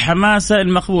يعني الحماسه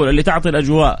المقبوله اللي تعطي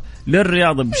الاجواء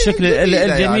للرياضه بالشكل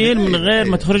الجميل يعني من غير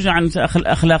ما تخرجنا عن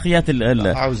اخلاقيات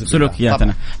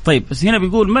سلوكياتنا. طيب بس هنا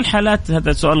بيقول ما الحالات،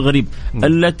 هذا سؤال غريب،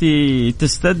 التي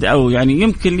تستدعي او يعني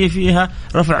يمكن لي فيها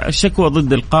رفع الشكوى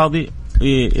ضد القاضي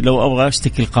لو أبغى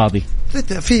أشتكي القاضي؟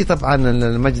 في طبعا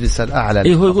المجلس الأعلى.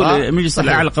 إيه هو يقول المجلس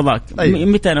الأعلى للقضاء. أيوة.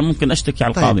 متى أنا ممكن أشتكي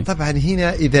على القاضي؟ طبعا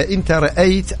هنا إذا أنت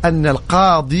رأيت أن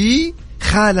القاضي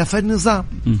خالف النظام.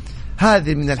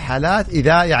 هذه من الحالات.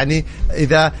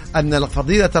 إذا أن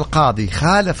فضيلة القاضي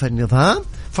خالف النظام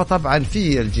فطبعا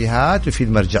في الجهات وفي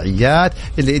المرجعيات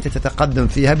اللي أنت تتقدم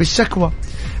فيها بالشكوى.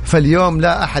 فاليوم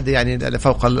لا أحد يعني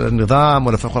فوق النظام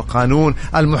ولا فوق القانون.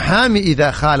 المحامي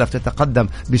إذا خالف تتقدم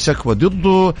بشكوى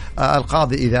ضده،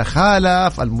 القاضي إذا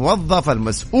خالف، الموظف،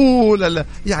 المسؤول،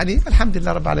 يعني الحمد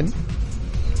لله رب العالمين.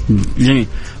 جميل.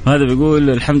 وهذا بيقول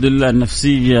الحمد لله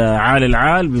النفسية عال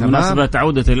العال بمناسبة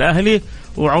عودة الأهلي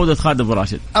وعودة خالد أبو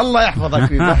راشد. الله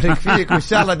يحفظك ويبارك فيك وإن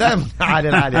شاء الله دائما عال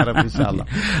العال يا رب إن شاء الله.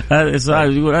 هذا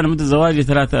السؤال يقول أنا مدة زواجي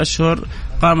 3 أشهر،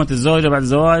 قامت الزوجة بعد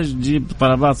زواج تجيب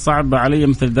طلبات صعبة علي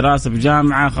مثل دراسة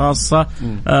بجامعة خاصة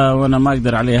وأنا ما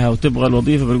أقدر عليها وتبغى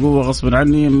الوظيفة بالقوة غصب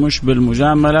عني مش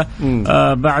بالمجاملة.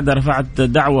 بعد رفعت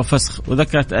دعوة فسخ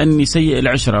وذكرت أني سيء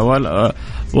العشرة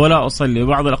ولا أصلي،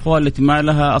 وبعض الأقوال التي ما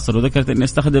لها أصل، وذكرت أني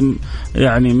أستخدم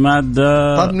يعني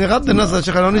مادة. طب نغض النظر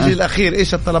شيخ لو نجي الأخير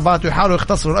إيش الطلبات ويحاولوا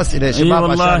يختصروا الأسئلة يا شباب.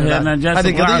 والله أنا جالس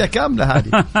هذه قضية كاملة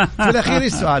هذه. في الأخير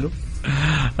إيش سؤاله؟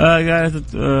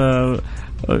 قالت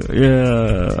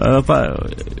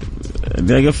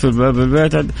أقفل باب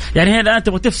البيت يعني هنا أنت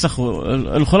تبغى تفسخ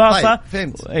الخلاصة. طيب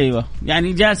فهمت. أيوة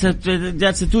يعني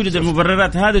جالسة توجد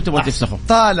المبررات هذه وتبغى تفسخه.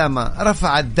 طالما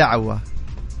رفعت دعوة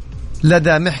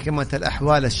لدى محكمة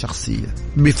الأحوال الشخصية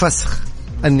بفسخ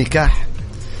النكاح،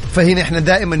 فهنا احنا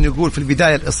دائما نقول في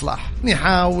البداية الإصلاح،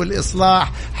 نحاول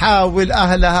إصلاح، حاول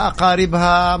أهلها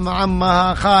أقاربها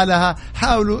عمها خالها،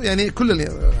 حاولوا يعني كل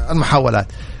المحاولات.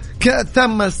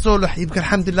 تم الصلح يبقى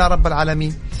الحمد لله رب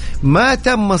العالمين. ما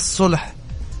تم الصلح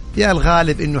يا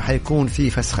الغالب إنه حيكون في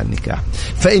فسخ النكاح.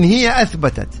 فإن هي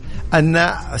أثبتت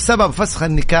أن سبب فسخ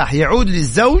النكاح يعود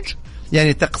للزوج،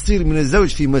 يعني تقصير من الزوج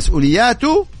في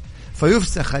مسؤولياته،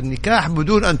 فيفسخ النكاح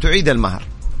بدون أن تعيد المهر.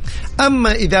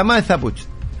 أما إذا ما ثبت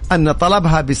أن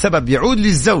طلبها بسبب يعود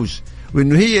للزوج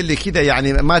وإنه هي اللي كده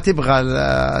يعني ما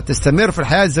تبغى تستمر في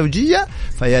الحياة الزوجية،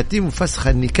 فيتم فسخ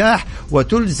النكاح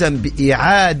وتلزم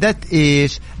بإعادة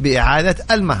إيش؟ بإعادة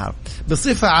المهر.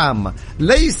 بصفة عامة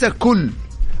ليس كل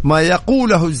ما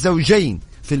يقوله الزوجين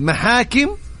في المحاكم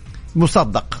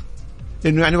مصدق،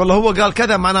 إنه يعني والله هو قال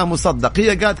كذا معناه مصدق،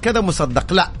 هي قالت كذا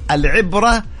مصدق. لا،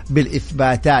 العبرة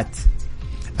بالإثباتات،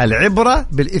 العبرة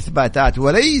بالإثباتات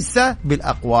وليس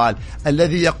بالأقوال.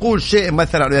 الذي يقول شيء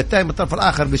مثلا ويتهم الطرف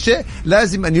الآخر بشيء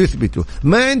لازم أن يثبته،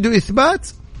 ما عنده إثبات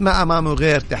ما أمامه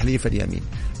غير تحليف اليمين.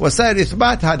 وسائل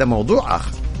الإثبات هذا موضوع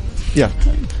آخر. يعني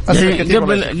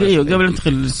قبل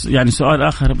ندخل يعني سؤال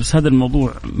آخر، بس هذا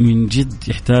الموضوع من جد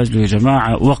يحتاج له يا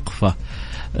جماعة وقفة.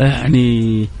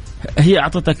 يعني هي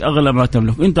أعطتك أغلى ما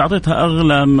تملك، أنت أعطيتها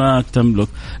أغلى ما تملك،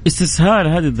 استسهال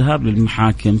هذا الذهاب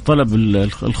للمحاكم، طلب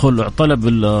الخلع، طلب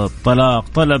الطلاق،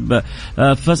 طلب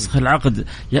فسخ العقد.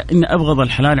 يعني إن أبغض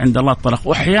الحلال عند الله الطلاق،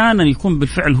 وأحيانا يكون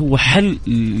بالفعل هو حل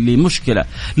لمشكلة،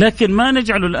 لكن ما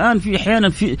نجعله الآن في أحيانا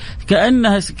في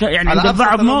كأنها يعني عند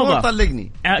البعض موضة،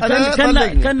 طلقني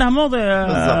كأنها موضة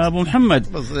يا أبو محمد.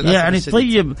 يعني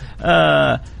طيب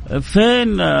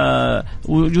فين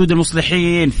وجود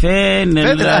المصلحين؟ فين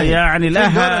يعني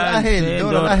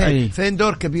الأهل؟ فين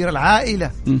دور كبير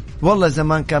العائلة؟ والله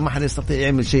زمان كان ما حد يستطيع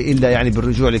يعمل شيء إلا يعني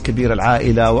بالرجوع لكبير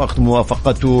العائلة وقت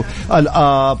موافقته،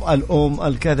 الأب، الأم،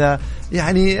 الكذا،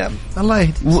 يعني الله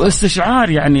يهدي. واستشعار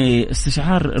يعني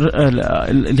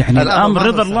يعني الأمر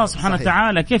رضا الله سبحانه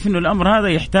وتعالى. كيف إنه الأمر هذا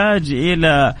يحتاج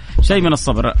إلى شيء من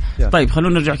الصبر. طيب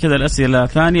خلونا نرجع كذا الأسئلة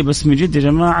ثانية، بس من جد يا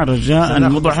جماعة رجاء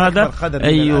الموضوع هذا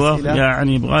أيوة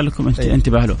يعني يبغى لكم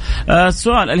انتباه له.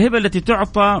 السؤال: الهبة التي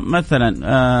تعطى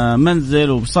مثلا منزل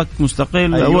وصك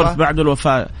مستقل ورث بعد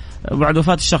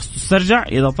وفاة الشخص تسترجع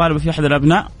إذا طالب في أحد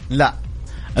الأبناء؟ لا،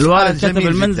 الوالد كتب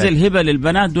المنزل هبة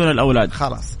للبنات دون الأولاد.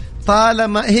 خلاص،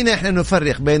 طالما هنا احنا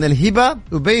نفرق بين الهبة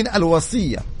وبين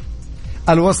الوصية.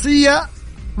 الوصية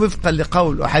وفقا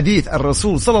لقول وحديث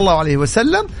الرسول صلى الله عليه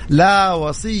وسلم: لا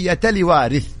وصية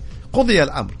لوارث، قضي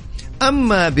الأمر.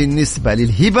 أما بالنسبة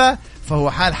للهبة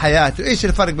فهو حال حياته. إيش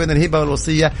الفرق بين الهبة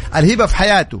والوصية؟ الهبة في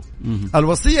حياته،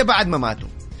 الوصية بعد ما ماته.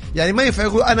 يعني ما ينفع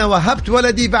يقول أنا وهبت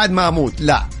ولدي بعد ما أموت،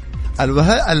 لا،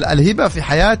 الهبة في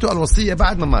حياته، الوصية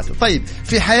بعد ما ماته. طيب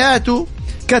في حياته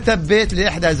كتب بيت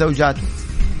لإحدى زوجاته،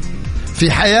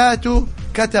 في حياته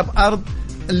كتب أرض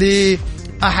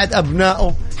لأحد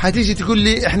أبنائه، حتيجي تقول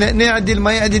لي إحنا نعدل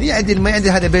ما يعدل، يعدل ما يعدل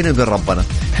هذا بينه وبين ربنا.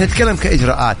 إحنا نتكلم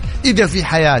كإجراءات. إذا في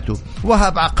حياته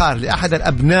وهب عقار لأحد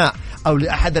الأبناء أو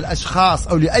لأحد الأشخاص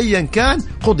أو لأيا كان،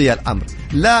 قضي الأمر.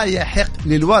 لا يحق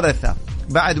للورثة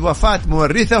بعد وفاة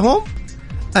مورثهم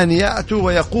أن يأتوا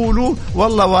ويقولوا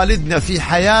والله والدنا في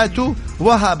حياته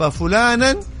وهب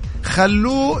فلانا،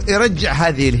 خلوه يرجع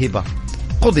هذه الهبة.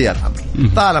 قضي الأمر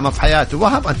طالما في حياته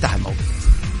وهب، انتهى الموضوع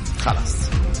خلاص.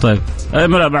 طيب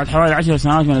بعد حوالي 10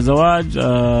 سنوات من الزواج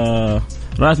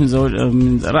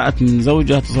رأت من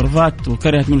زوجها تصرفات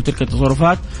وكرهت منه تلك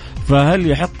التصرفات،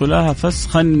 فهل يحق لها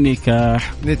فسخ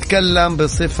النكاح؟ نتكلم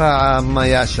بصفة عامة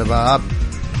يا شباب.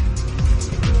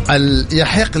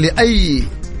 يحق لأي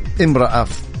امرأة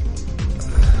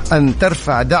أن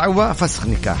ترفع دعوة فسخ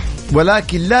نكاح،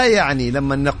 ولكن لا يعني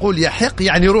لما نقول يحق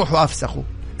يعني روحوا أفسخوا.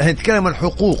 نتكلم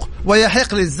الحقوق.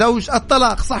 ويحق للزوج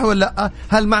الطلاق، صح ولا لا؟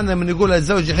 هل معنى من يقول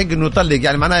الزوج يحق انه يطلق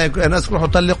يعني معناه الناس يروحوا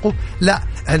يطلقوا؟ لا،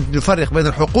 نفرق بين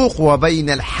الحقوق وبين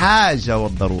الحاجة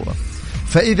والضرورة.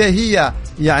 فإذا هي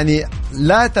يعني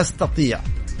لا تستطيع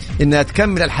انها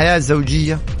تكمل الحياة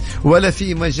الزوجية، ولا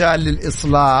في مجال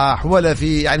للإصلاح، ولا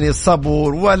في يعني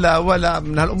الصبر، ولا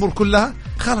من هالأمور كلها،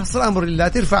 خلاص الأمر لله،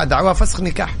 ترفع دعوى فسخ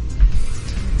نكاح.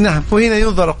 نعم. وهنا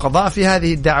ينظر القضاء في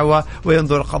هذه الدعوة،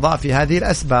 وينظر القضاء في هذه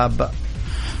الأسباب.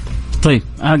 طيب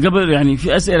قبل يعني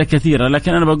في أسئلة كثيرة،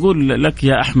 لكن أنا بقول لك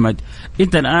يا أحمد،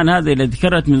 أنت الآن هذا اللي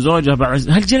ذكرت من زوجها بعد،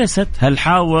 هل جلست؟ هل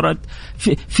حاورت؟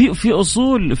 في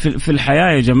أصول في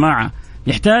الحياة يا جماعة،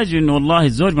 يحتاج إنه والله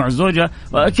الزوج مع الزوجة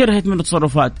كرهت من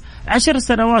التصرفات 10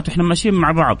 سنوات وإحنا ماشيين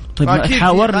مع بعض. طيب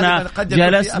حاورنا،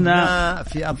 جلسنا،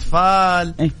 في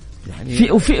أطفال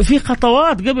يعني في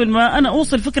خطوات قبل ما انا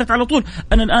اوصل فكره على طول.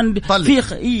 انا الان في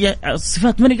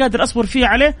صفات ماني قادر اصبر فيها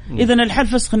عليه، اذا الحل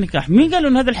فسخ النكاح. مين قال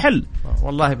ان هذا الحل؟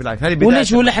 والله بالعكس، هذه بدايه.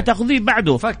 وليش ولا حتاخذيه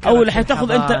بعده او اللي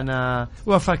حتاخذ انت؟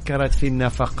 وفكرت في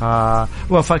النفقه،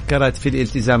 وفكرت في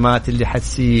الالتزامات اللي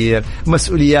حتصير،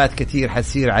 مسؤوليات كثير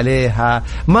حتصير عليها.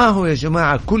 ما هو يا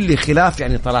جماعه كل خلاف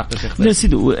يعني طلاق يا شيخ؟ لا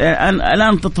سيدي،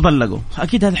 الان تتطلقوا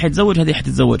اكيد، هذا حيتزوج هذه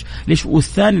حتتزوج، ليش؟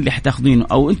 والثاني اللي حتاخذينه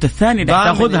او انت الثاني اللي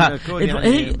حتاخذها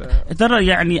يعني ترى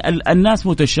يعني الناس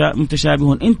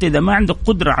متشابهون. انت اذا ما عندك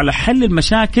قدره على حل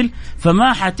المشاكل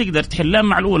فما حتقدر تحلها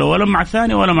مع الاولى ولا مع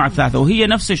الثانيه ولا مع الثالثه، وهي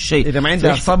نفس الشيء. اذا ما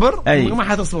عندها صبر ما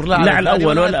حتصبر لا على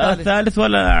الاول ولا الثالث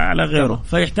ولا على غيره.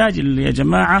 فيحتاج يا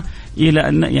جماعه الى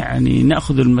ان يعني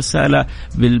ناخذ المساله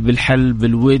بالحل،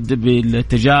 بالود،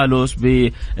 بالتجالس،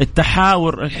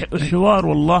 بالتحاور، الحوار.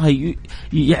 والله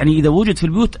يعني اذا وجد في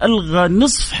البيوت الغى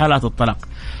نصف حالات الطلاق.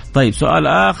 طيب سؤال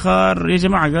آخر يا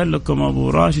جماعة، قال لكم أبو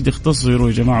راشد اختصروا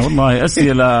يا جماعة، والله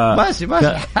أسئلة ماشي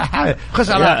خش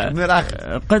على من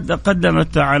الآخر.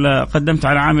 قدمت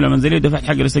على عاملة منزلية ودفعت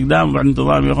حق الاستخدام وبعد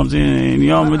انتظار 150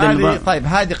 يوم. طيب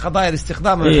هذه قضايا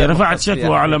الاستخدام. رفعت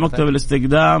شكوى على مكتب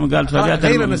الاستخدام، قال فجأة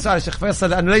غير النساء الشيخ فيصل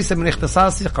لأنه ليس من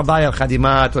اختصاصي قضايا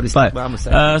الخادمات والاستخدام. طيب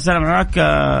سلام عليك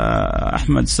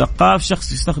أحمد السقاف.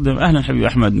 شخص يستخدم، أهلا حبيبي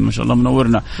أحمد ما شاء الله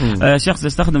منورنا. شخص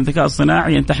يستخدم الذكاء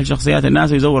الصناعي ينتحل شخصيات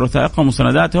الناس ويزور وثائقهم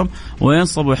وسنداتهم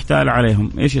وينصب ويحتال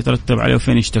عليهم، ايش يترتب عليه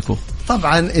وفين يشتكوا؟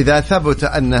 طبعا اذا ثبت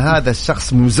ان هذا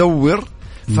الشخص مزور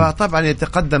فطبعا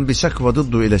يتقدم بشكوى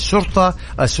ضده الى الشرطه،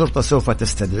 الشرطه سوف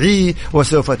تستدعيه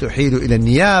وسوف تحيله الى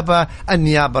النيابه،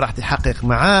 النيابه راح تحقق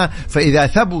معاه. فاذا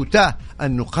ثبت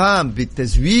انه قام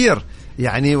بالتزوير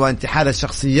يعني وانتحال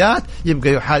الشخصيات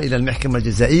يبقى يحال إلى المحكمة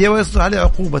الجزائية ويصدر عليه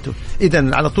عقوبته.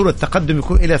 إذن على طول التقدم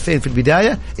يكون إلى فين في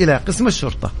البداية؟ إلى قسم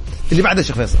الشرطة اللي بعد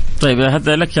الشيخ فيصل. طيب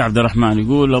هذا لك يا عبد الرحمن،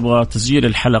 يقول أبغى تسجيل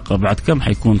الحلقة بعد كم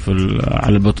حيكون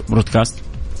على البرودكاست؟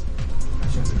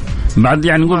 بعد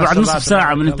يعني نقول بعد نصف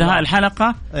ساعة من انتهاء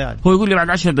الحلقة يعني. هو يقول لي بعد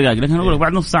 10 دقائق، لكن أقول لك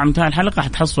بعد نصف ساعة من انتهاء الحلقة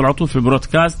حتحصل على طول في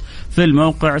البرودكاست في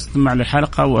الموقع. استمع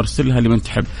للحلقة وارسلها لمن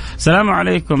تحب. السلام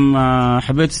عليكم،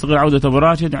 حبيت استغل عودة أبو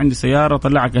راشد، عندي سيارة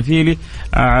طلعها كفيلي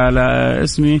على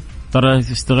اسمي، ترى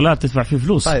استغلال تدفع فيه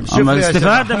فلوس. طيب أما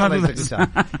الاستفادة ما في.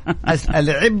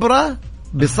 العبرة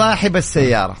بصاحب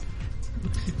السيارة.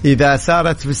 إذا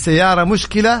صارت في السيارة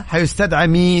مشكلة حيستدعى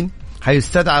مين؟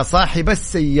 حيستدعى صاحب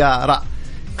السيارة.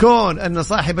 كون أن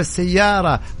صاحب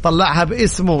السيارة طلعها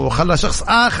باسمه وخلى شخص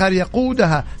آخر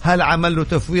يقودها، هل عمل له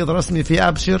تفويض رسمي في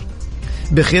أبشر؟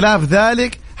 بخلاف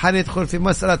ذلك حندخل في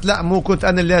مسألة لا مو كنت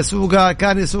أنا اللي أسوقها،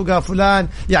 كان يسوقها فلان.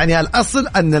 يعني الأصل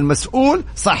أن المسؤول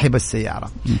صاحب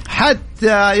السيارة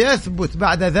حتى يثبت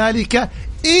بعد ذلك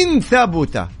إن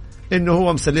ثبت إنه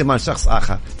هو مسلمها لشخص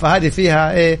آخر، فهذه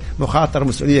فيها مخاطرة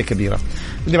مسؤولية كبيرة.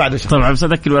 اللي بعده طبعا بس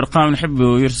أذكر الأرقام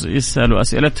نحبوا يسألوا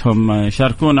أسئلتهم،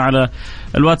 يشاركون على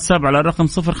الواتساب على الرقم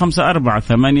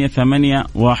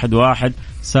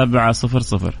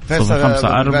 054-88-11-700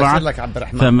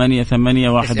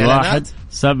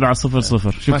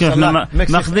 054-88-11-700. شوف كيف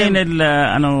ماخذين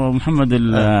أنا ومحمد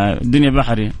الدنيا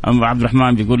بحري. عبد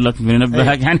الرحمن بيقول لك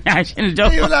بننبهك يعني عشان الجو.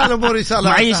 أيوة لا الأمور إن شاء الله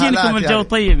معيشينكم الجو يعني.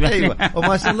 طيب يعني. أيوة.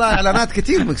 وما شاء الله إعلانات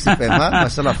كتير مكسفين ما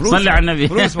شاء الله، فلوس صلي على النبي،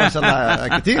 فلوس ما شاء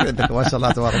الله كتير عندك ما شاء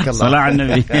الله تبارك الله. صلاة على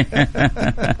النبي.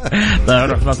 طيب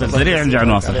نروح فاصل سريع نرجع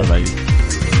نواصل حبايبي.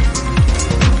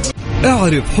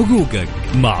 اعرف حقوقك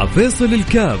مع فيصل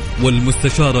الكاف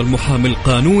والمستشار المحامي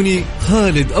القانوني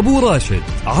خالد أبو راشد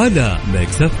على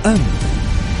ميكس اف ام.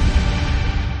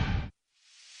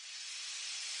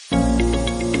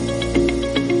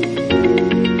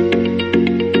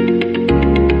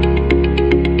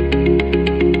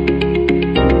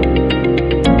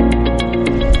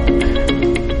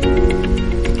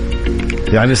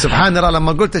 يعني سبحان الله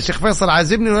لما قلت الشيخ فيصل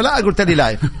عازمني ولا قلت لي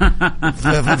لايف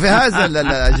في هذا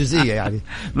الجزئية يعني.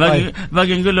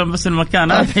 باقي نقول لهم بس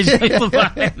المكان هذا يطلب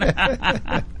علينا.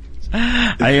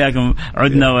 حياكم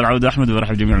عدنا والعودة أحمد،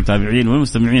 وبرحب جميع المتابعين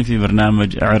والمستمعين في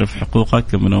برنامج أعرف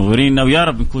حقوقك منورينا، ويا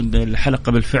رب نكون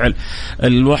الحلقة بالفعل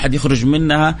الواحد يخرج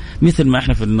منها مثل ما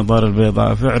احنا في النظارة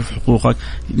البيضاء في أعرف حقوقك،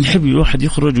 نحب الواحد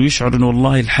يخرج ويشعر إنه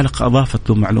والله الحلقة أضافت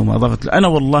له معلومة، أضافت له أنا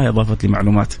والله أضافت لي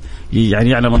معلومات، يعني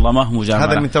يعلم الله ما هو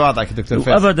مجاملة. هذا من تواضعك دكتور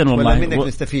فيصل أبدا والله، منك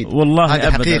نستفيد والله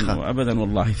هذه حقيقة أبدا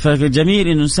والله. فجميل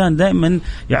إنه الإنسان دائما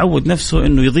يعود نفسه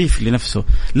إنه يضيف لنفسه،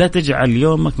 لا تجعل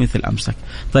يومك مثل أمسك.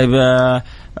 طيب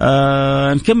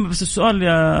نكمل بس السؤال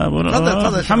يا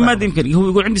محمد. يمكن هو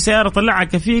يقول عندي سيارة طلعها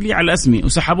كفيلي على اسمي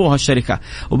وسحبوها الشركة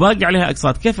وباقي عليها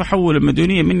أقساط، كيف أحول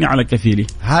المديونية مني على كفيلي؟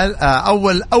 هل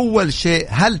أول شيء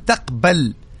هل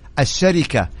تقبل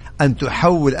الشركة أن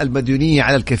تحول المديونية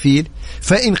على الكفيل؟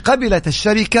 فإن قبلت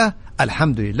الشركة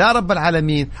الحمد لله رب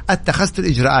العالمين اتخذت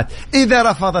الإجراءات.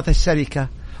 إذا رفضت الشركة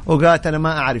وقالت أنا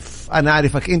ما أعرف، أنا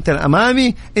أعرفك أنت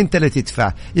أمامي أنت اللي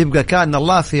تدفع، يبقى كان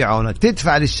الله في عونك،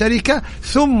 تدفع للشركة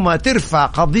ثم ترفع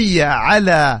قضية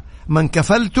على من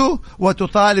كفلته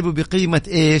وتطالب بقيمة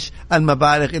إيش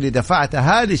المبالغ اللي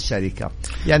دفعتها للشركة.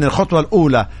 يعني الخطوة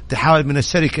الأولى تحاول من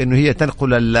الشركة إنه هي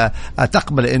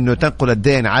تقبل إنه تنقل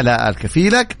الدين على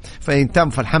الكفيلك، فإن تم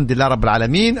فالحمد لله رب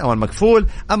العالمين أو المكفول.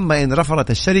 أما إن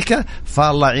رفضت الشركة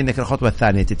فالله يعينك، الخطوة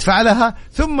الثانية تدفع لها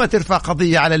ثم ترفع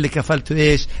قضية على اللي كفلته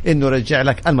إيش إنه رجع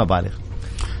لك المبالغ.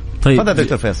 طيب تفضل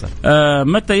دكتور فيصل.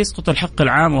 متى يسقط الحق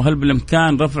العام وهل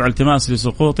بالإمكان رفع التماس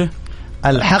لسقوطه؟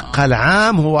 الحق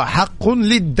العام هو حق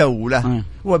للدولة،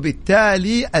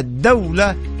 وبالتالي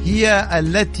الدولة هي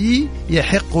التي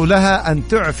يحق لها أن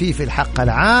تعفي في الحق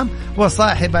العام،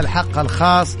 وصاحب الحق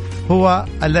الخاص هو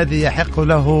الذي يحق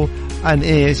له أن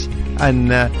إيش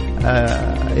أن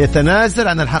يتنازل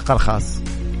عن الحق الخاص.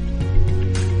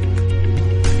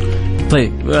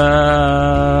 طيب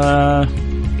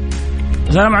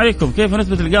السلام عليكم، كيف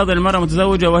نثبت القاضي المرأة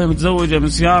متزوجة وهي متزوجة من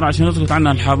سيارة عشان نسقط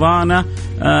عنها الحضانة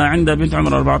عندها بنت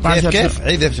عمر 14؟ كيف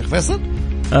عيد يا شيخ فيصل؟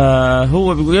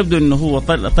 هو بيقول يبدو انه هو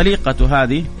طليقته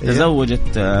هذه تزوجت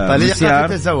طليقته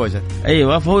تزوجت،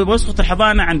 ايوه، فهو يبغى يسقط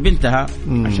الحضانة عن بنتها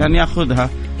عشان ياخذها،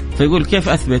 فيقول كيف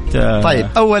اثبت؟ طيب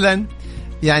اولا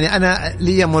يعني انا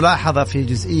لي ملاحظة في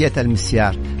جزئية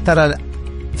المسيار، ترى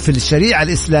في الشريعة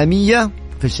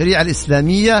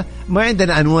الإسلامية ما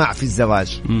عندنا أنواع في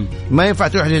الزواج. ما ينفع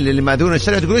تروح للمأذون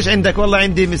الشرعي تقول إيش عندك، والله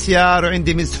عندي مسيار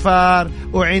وعندي مسفار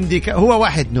وعندي هو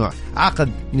واحد نوع، عقد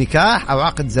نكاح أو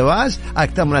عقد زواج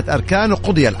اكتملت أركانه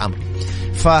قضي الأمر.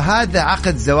 فهذا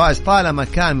عقد زواج طالما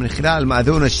كان من خلال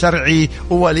المأذون الشرعي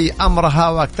وولي أمرها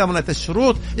واكتملت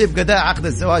الشروط يبقى ده عقد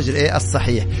الزواج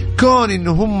الصحيح. كون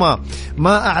إنه هم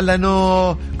ما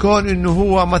أعلنوا، كون إنه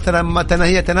هو مثلا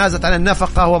هي تنازلت عن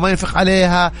النفقة وما ينفق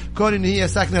عليها، كون إنه هي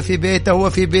ساكنة في بيته وهو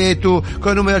في بيته،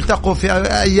 كونهم يلتقوا في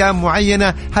أيام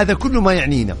معينة، هذا كله ما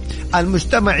يعنينا.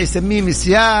 المجتمع يسميه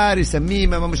مسيار، يسميه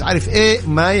مش عارف إيه،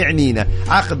 ما يعنينا.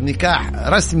 عقد نكاح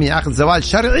رسمي، عقد زواج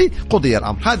شرعي، قضي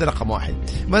الأمر. هذا رقم واحد.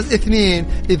 بس اثنين،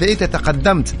 إذا أنت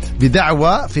تقدمت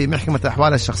بدعوة في محكمة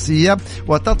الأحوال الشخصية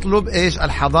وتطلب إيش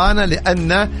الحضانة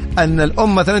لأن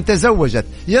الأم مثلا تزوجت،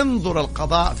 ينظر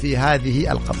القضاء في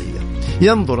هذه القضية،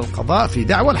 ينظر القضاء في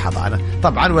دعوى الحضانة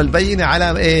طبعا، والبينة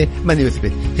على إيه من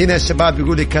يثبت. هنا الشباب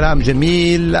يقول لي كلام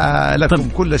جميل، لكم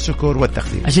كل الشكر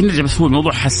والتقدير. عشان نرجع بس هو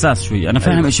الموضوع حساس شوي، أنا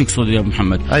فاهم إيش يقصد يا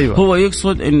محمد. أيوة. هو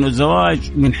يقصد إنه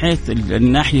الزواج من حيث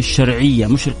الناحية الشرعية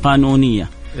مش القانونية.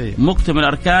 مكتمل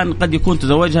الأركان قد يكون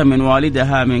تزوجها من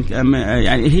والدها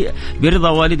يعني هي برضا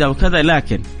والدها وكذا،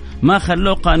 لكن ما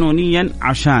خلوه قانونيا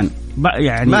عشان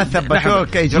يعني ما ثبتوه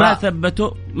كإجراء، ما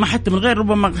ثبتوا، ما حتى من غير،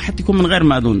 ربما حتى يكون من غير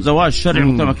مأذون، زواج شرعي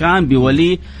مكتمل كان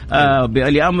بولي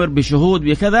بولي أمر بشهود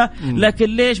بكذا، لكن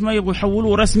ليش ما يبغوا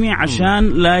يحولوه رسمي عشان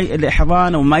لا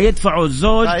حضانة وما يدفعوا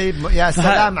الزوج؟ طيب يا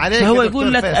سلام عليك. فهو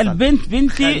يقول لك البنت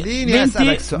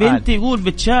بنتي يقول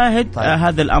بتشاهد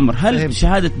هذا الأمر، هل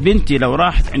شهادة بنتي لو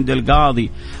راحت عند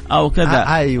القاضي أو كذا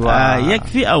أيوة.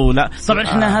 يكفي أو لا؟ طبعا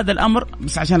احنا هذا الأمر،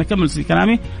 بس عشان أكمل في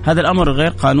كلامي، هذا الأمر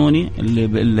غير قانوني،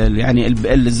 يعني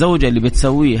الزوجة اللي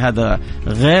بتسويه هذا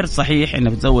غير صحيح،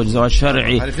 انها بتزوج زواج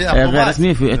شرعي غير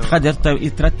رسمي، في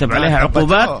يترتب عليها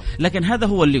عقوبات، لكن هذا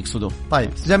هو اللي يقصده. طيب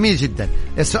جميل جدا.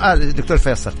 السؤال دكتور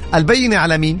فيصل، البينة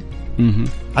على مين؟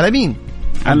 على مين؟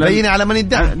 البينة على من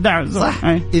يدعي، صح؟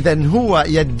 إذن هو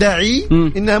يدعي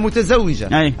إنها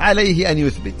متزوجة، عليه أن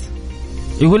يثبت.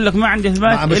 يقول لك ما عندي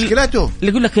إثبات، مع مشكلته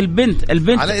يقول لك البنت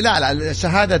لا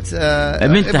شهادة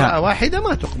بنتها واحدة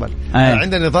ما تقبل.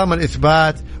 عندنا نظام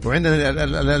الإثبات، وعندنا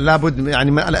لابد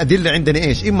يعني الأدلة عندنا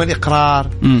إيش، إما الإقرار،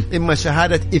 إما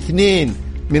شهادة اثنين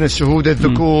من الشهود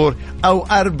الذكور أو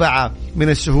 4 من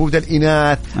الشهود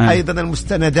الإناث. أيضا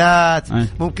المستندات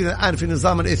ممكن الآن في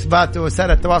نظام الإثبات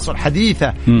ووسائل التواصل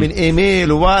الحديثة من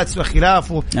إيميل وواتس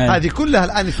وخلافه، هذه كلها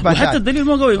الآن إثباتات. وحتى الدليل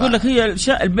مو قوي، يقول لك هي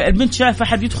البنت شايفة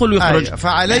أحد يدخل ويخرج،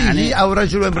 فعليه يعني أو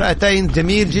رجل وامرأتين،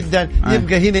 جميل جدا.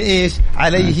 يبقى هنا إيش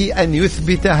عليه؟ أن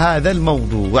يثبت هذا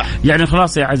الموضوع. يعني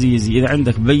خلاص يا عزيزي، إذا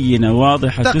عندك بينة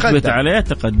واضحة تثبت عليها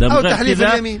تقدم، أو تحليف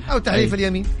اليمين، أو تحليف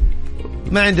اليمين.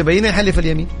 ما عنده بينة يحلف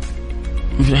اليمين.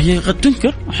 هي قد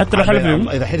تنكر حتى لو حلف اليمين.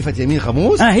 إذا حلفت يمين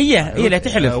خموس هي لا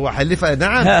تحلف. وحلفها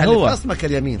نعم، حلف أصمك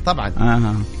اليمين طبعا.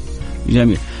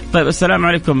 جميل. طيب السلام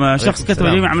عليكم. شخص كتب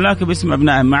جميع أملاكه باسم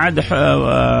أبنائه ما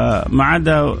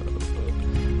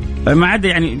عدا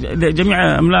يعني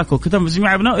جميع أملاكه كتب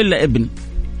جميع أبنائه إلا ابن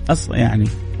أصلا يعني.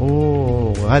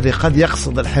 هذا قد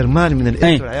يقصد الحرمان من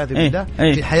الإرث والعياذ بالله.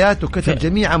 في حياته كتب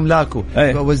جميع أملاكه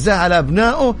ووزعها على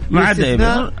أبنائه ما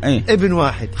عدا ابن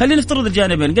واحد. خلينا نفترض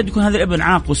الجانبين، قد يكون هذا الابن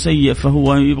عاق وسيء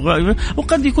فهو يبغى،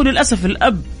 وقد يكون للأسف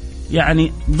الأب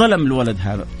يعني ظلم الولد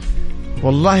هذا.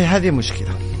 والله هذه مشكلة.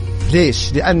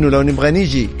 ليش؟ لأنه لو نبغى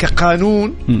نيجي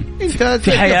كقانون أنت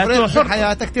في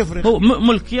حياتك تفرغ، هو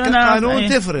ملكي أنا كقانون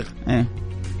تفرغ.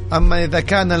 أما إذا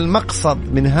كان المقصد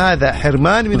من هذا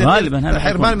حرمان من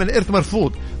الحرمان من الإرث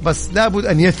مرفوض، بس لابد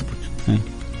أن يثبت.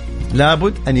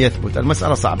 لابد أن يثبت.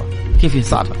 المسألة صعبة. كيف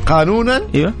صعبة؟ قانونا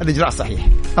الإجراء صحيح.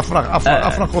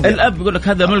 أفرغ الأب يقول لك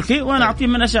هذا ملكي وأنا أعطيه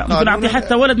من أشياء، ممكن أعطيه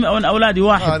حتى ولد من أولادي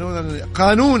واحد.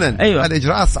 قانونا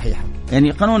الإجراءات صحيحة.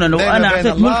 يعني قانونا لو أنا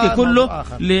أعطيت ملكي كله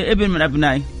لابن من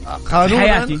أبنائي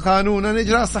قانونا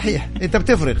إجراء صحيح، أنت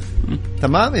بتفرغ.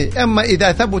 تمام. أما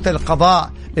إذا ثبت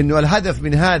القضاء إنه الهدف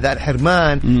من هذا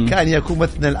الحرمان كان يكون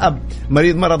مثلا الأب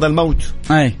مريض مرض الموت.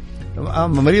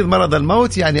 مريض مرض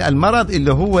الموت يعني المرض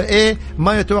اللي هو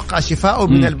ما يتوقع شفاؤه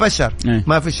من البشر.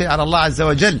 ما في شيء على الله عز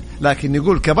وجل، لكن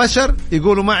يقول كبشر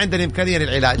يقولوا ما عندنا إمكانية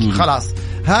للعلاج. خلاص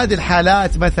هذه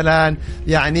الحالات مثلا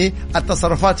يعني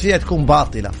التصرفات فيها تكون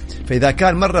باطلة. فإذا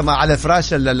كان مرة على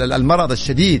فراش المرض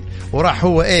الشديد وراح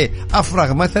هو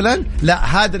أفرغ مثلا، لا،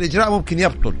 هذا الإجراء ممكن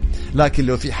يبطل. لكن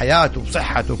لو في حياته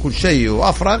وصحته وكل شيء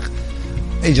وأفرغ،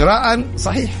 إجراء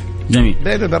صحيح. جميل.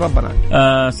 بينه وبين ربنا.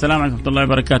 السلام عليكم ورحمة الله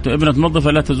وبركاته. ابنة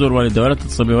موظفة لا تزور والدها ولا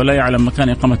تتصل بها ولا يعلم مكان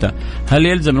إقامتها، هل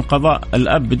يلزم القضاء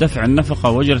الأب بدفع النفقة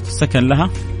وأجرة السكن لها؟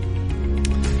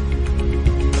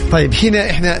 طيب هنا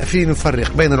إحنا في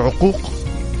نفرق بين العقوق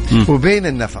وبين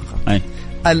النفقة.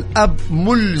 الأب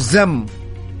ملزم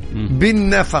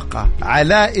بالنفقة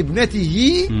على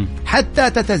ابنته حتى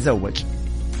تتزوج،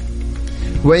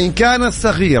 وإن كانت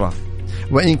صغيرة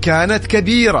وإن كانت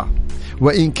كبيرة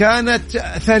وإن كانت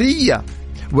ثرية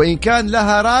وإن كان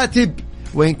لها راتب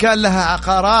وإن كان لها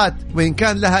عقارات وإن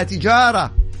كان لها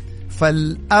تجارة،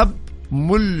 فالأب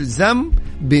ملزم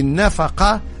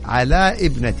بالنفقة على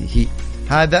ابنته.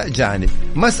 هذا جانب.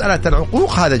 مسألة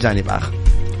العقوق هذا جانب آخر.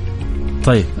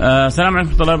 طيب السلام عليكم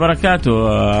ورحمة الله وبركاته.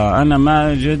 أنا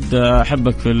ماجد،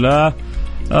 أحبك في الله.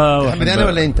 تحبني أنا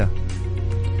ولا أنت؟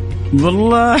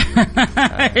 والله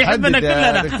يحبنا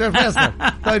كلنا. دكتور فيصل.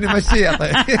 طيب نمشيها.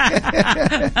 طيب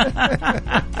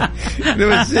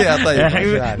نمشيها.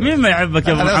 طيب مين ما يحبك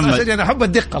يا محمد؟ أنا أحب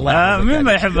الدقة. الله مين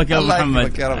ما يحبك يا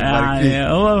محمد؟ يعني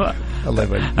هو الله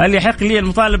يبارك. هل يحق لي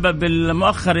المطالبة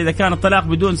بالمؤخر إذا كان الطلاق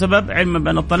بدون سبب، علما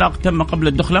بأن الطلاق تم قبل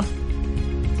الدخلة؟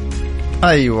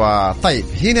 أيوة. طيب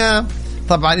هنا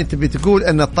طبعا أنت بتقول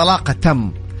أن الطلاق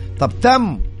تم. طب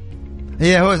تم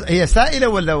هي سائلة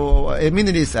ولا مين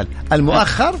اللي يسأل؟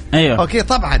 المؤخر. أيوة. أوكي.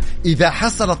 طبعا إذا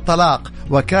حصل الطلاق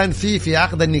وكان في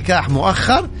عقد النكاح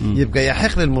مؤخر، يبقى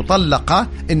يحق للمطلقة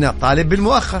إنها طالب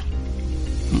بالمؤخر.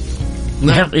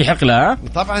 يحق لها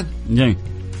طبعا. جميل.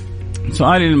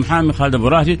 سؤالي للمحامي خالد أبو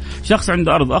راشد. شخص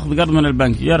عنده أرض أخذ قرض من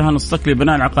البنك يرهن الصك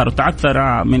لبناء العقار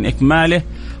وتعثر من إكماله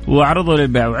وعرضه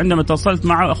للبيع، وعندما تواصلت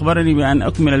معه أخبرني بأن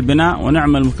أكمل البناء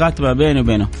ونعمل مكاتبة بيني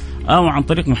وبينه أو عن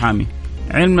طريق محامي،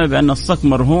 علما بأن الصك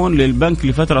مرهون للبنك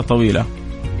لفترة طويلة.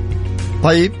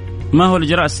 طيب ما هو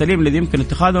الإجراء السليم الذي يمكن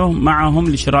اتخاذه معهم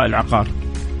لشراء العقار؟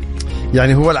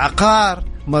 يعني هو العقار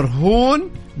مرهون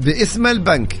باسم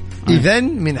البنك،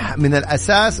 إذن من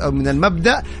الأساس أو من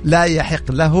المبدأ لا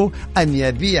يحق له أن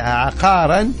يبيع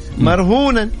عقارا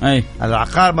مرهونا.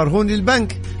 العقار مرهون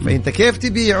للبنك، فأنت كيف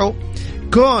تبيعه؟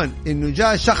 كون إنه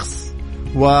جاء شخص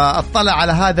واطلع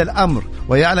على هذا الأمر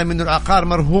ويعلم إنه العقار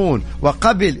مرهون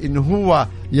وقبل إنه هو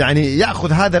يعني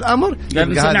يأخذ هذا الأمر،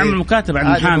 نعمل مكاتبة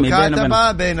عن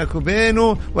محامي بينك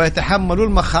وبينه ويتحملوا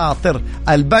المخاطر.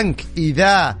 البنك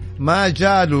إذا ما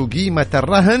جاله قيمة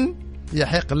الرهن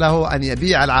يحق له أن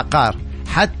يبيع العقار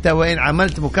حتى وإن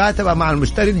عملت مكاتبة مع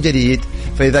المشتري الجديد.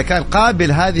 فإذا كان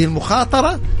قابل هذه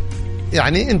المخاطرة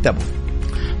يعني انتبهوا.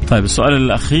 طيب السؤال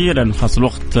الأخير، خلاص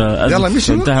الوقت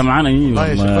انتهى معنا.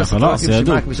 أيوة خلاص يا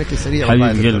دوب بشكل سريع. حبيب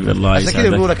قلبي الله يسعدك. عشان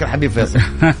كذا بقول لك الحبيب فيصل.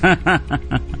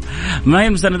 ما هي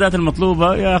المساندات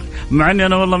المطلوبة يا أخي؟ مع إني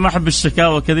أنا والله ما أحب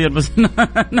الشكاوى كثير، بس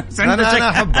أنا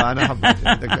أحبها.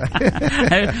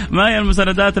 ما هي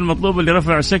المساندات المطلوبة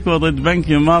لرفع الشكوى ضد بنك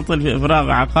يماطل في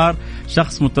إفراغ عقار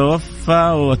شخص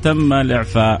متوفى وتم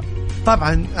الإعفاء؟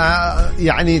 طبعا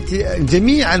يعني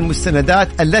جميع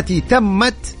المستندات التي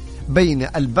تمت بين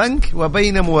البنك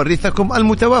وبين مورثكم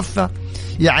المتوفى،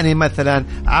 يعني مثلا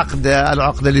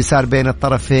العقد اللي صار بين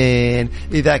الطرفين،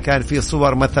 إذا كان في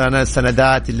صور مثلا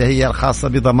السندات اللي هي الخاصة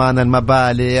بضمان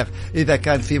المبالغ، إذا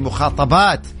كان في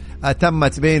مخاطبات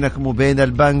تمت بينكم وبين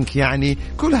البنك، يعني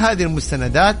كل هذه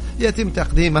المستندات يتم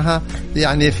تقديمها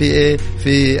يعني في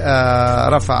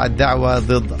رفع الدعوة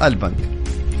ضد البنك.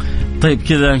 طيب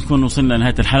كذا نكون وصلنا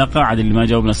لنهاية الحلقة. عاد اللي ما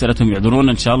جاوبنا أسئلتهم يعذرون،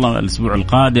 إن شاء الله الأسبوع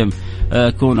القادم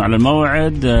كونوا على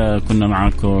الموعد. كنا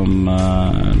معكم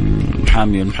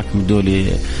المحامي والمحكم الدولي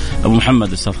أبو محمد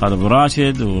الأستاذ خالد أبو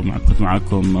راشد، وكنت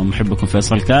معكم محبكم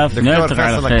فيصل كاف. نلتقي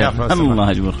على خير.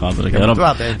 الله يجبر خاطرك يا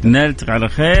رب. نلتقي على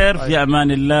خير في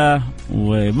أمان الله.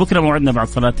 وبكرة موعدنا بعد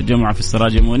صلاة الجمعة في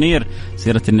السراج المنير،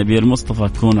 سيرة النبي المصطفى.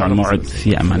 كونوا على الموعد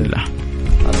في أمان الله.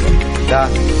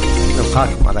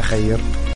 نلقاكم على خير.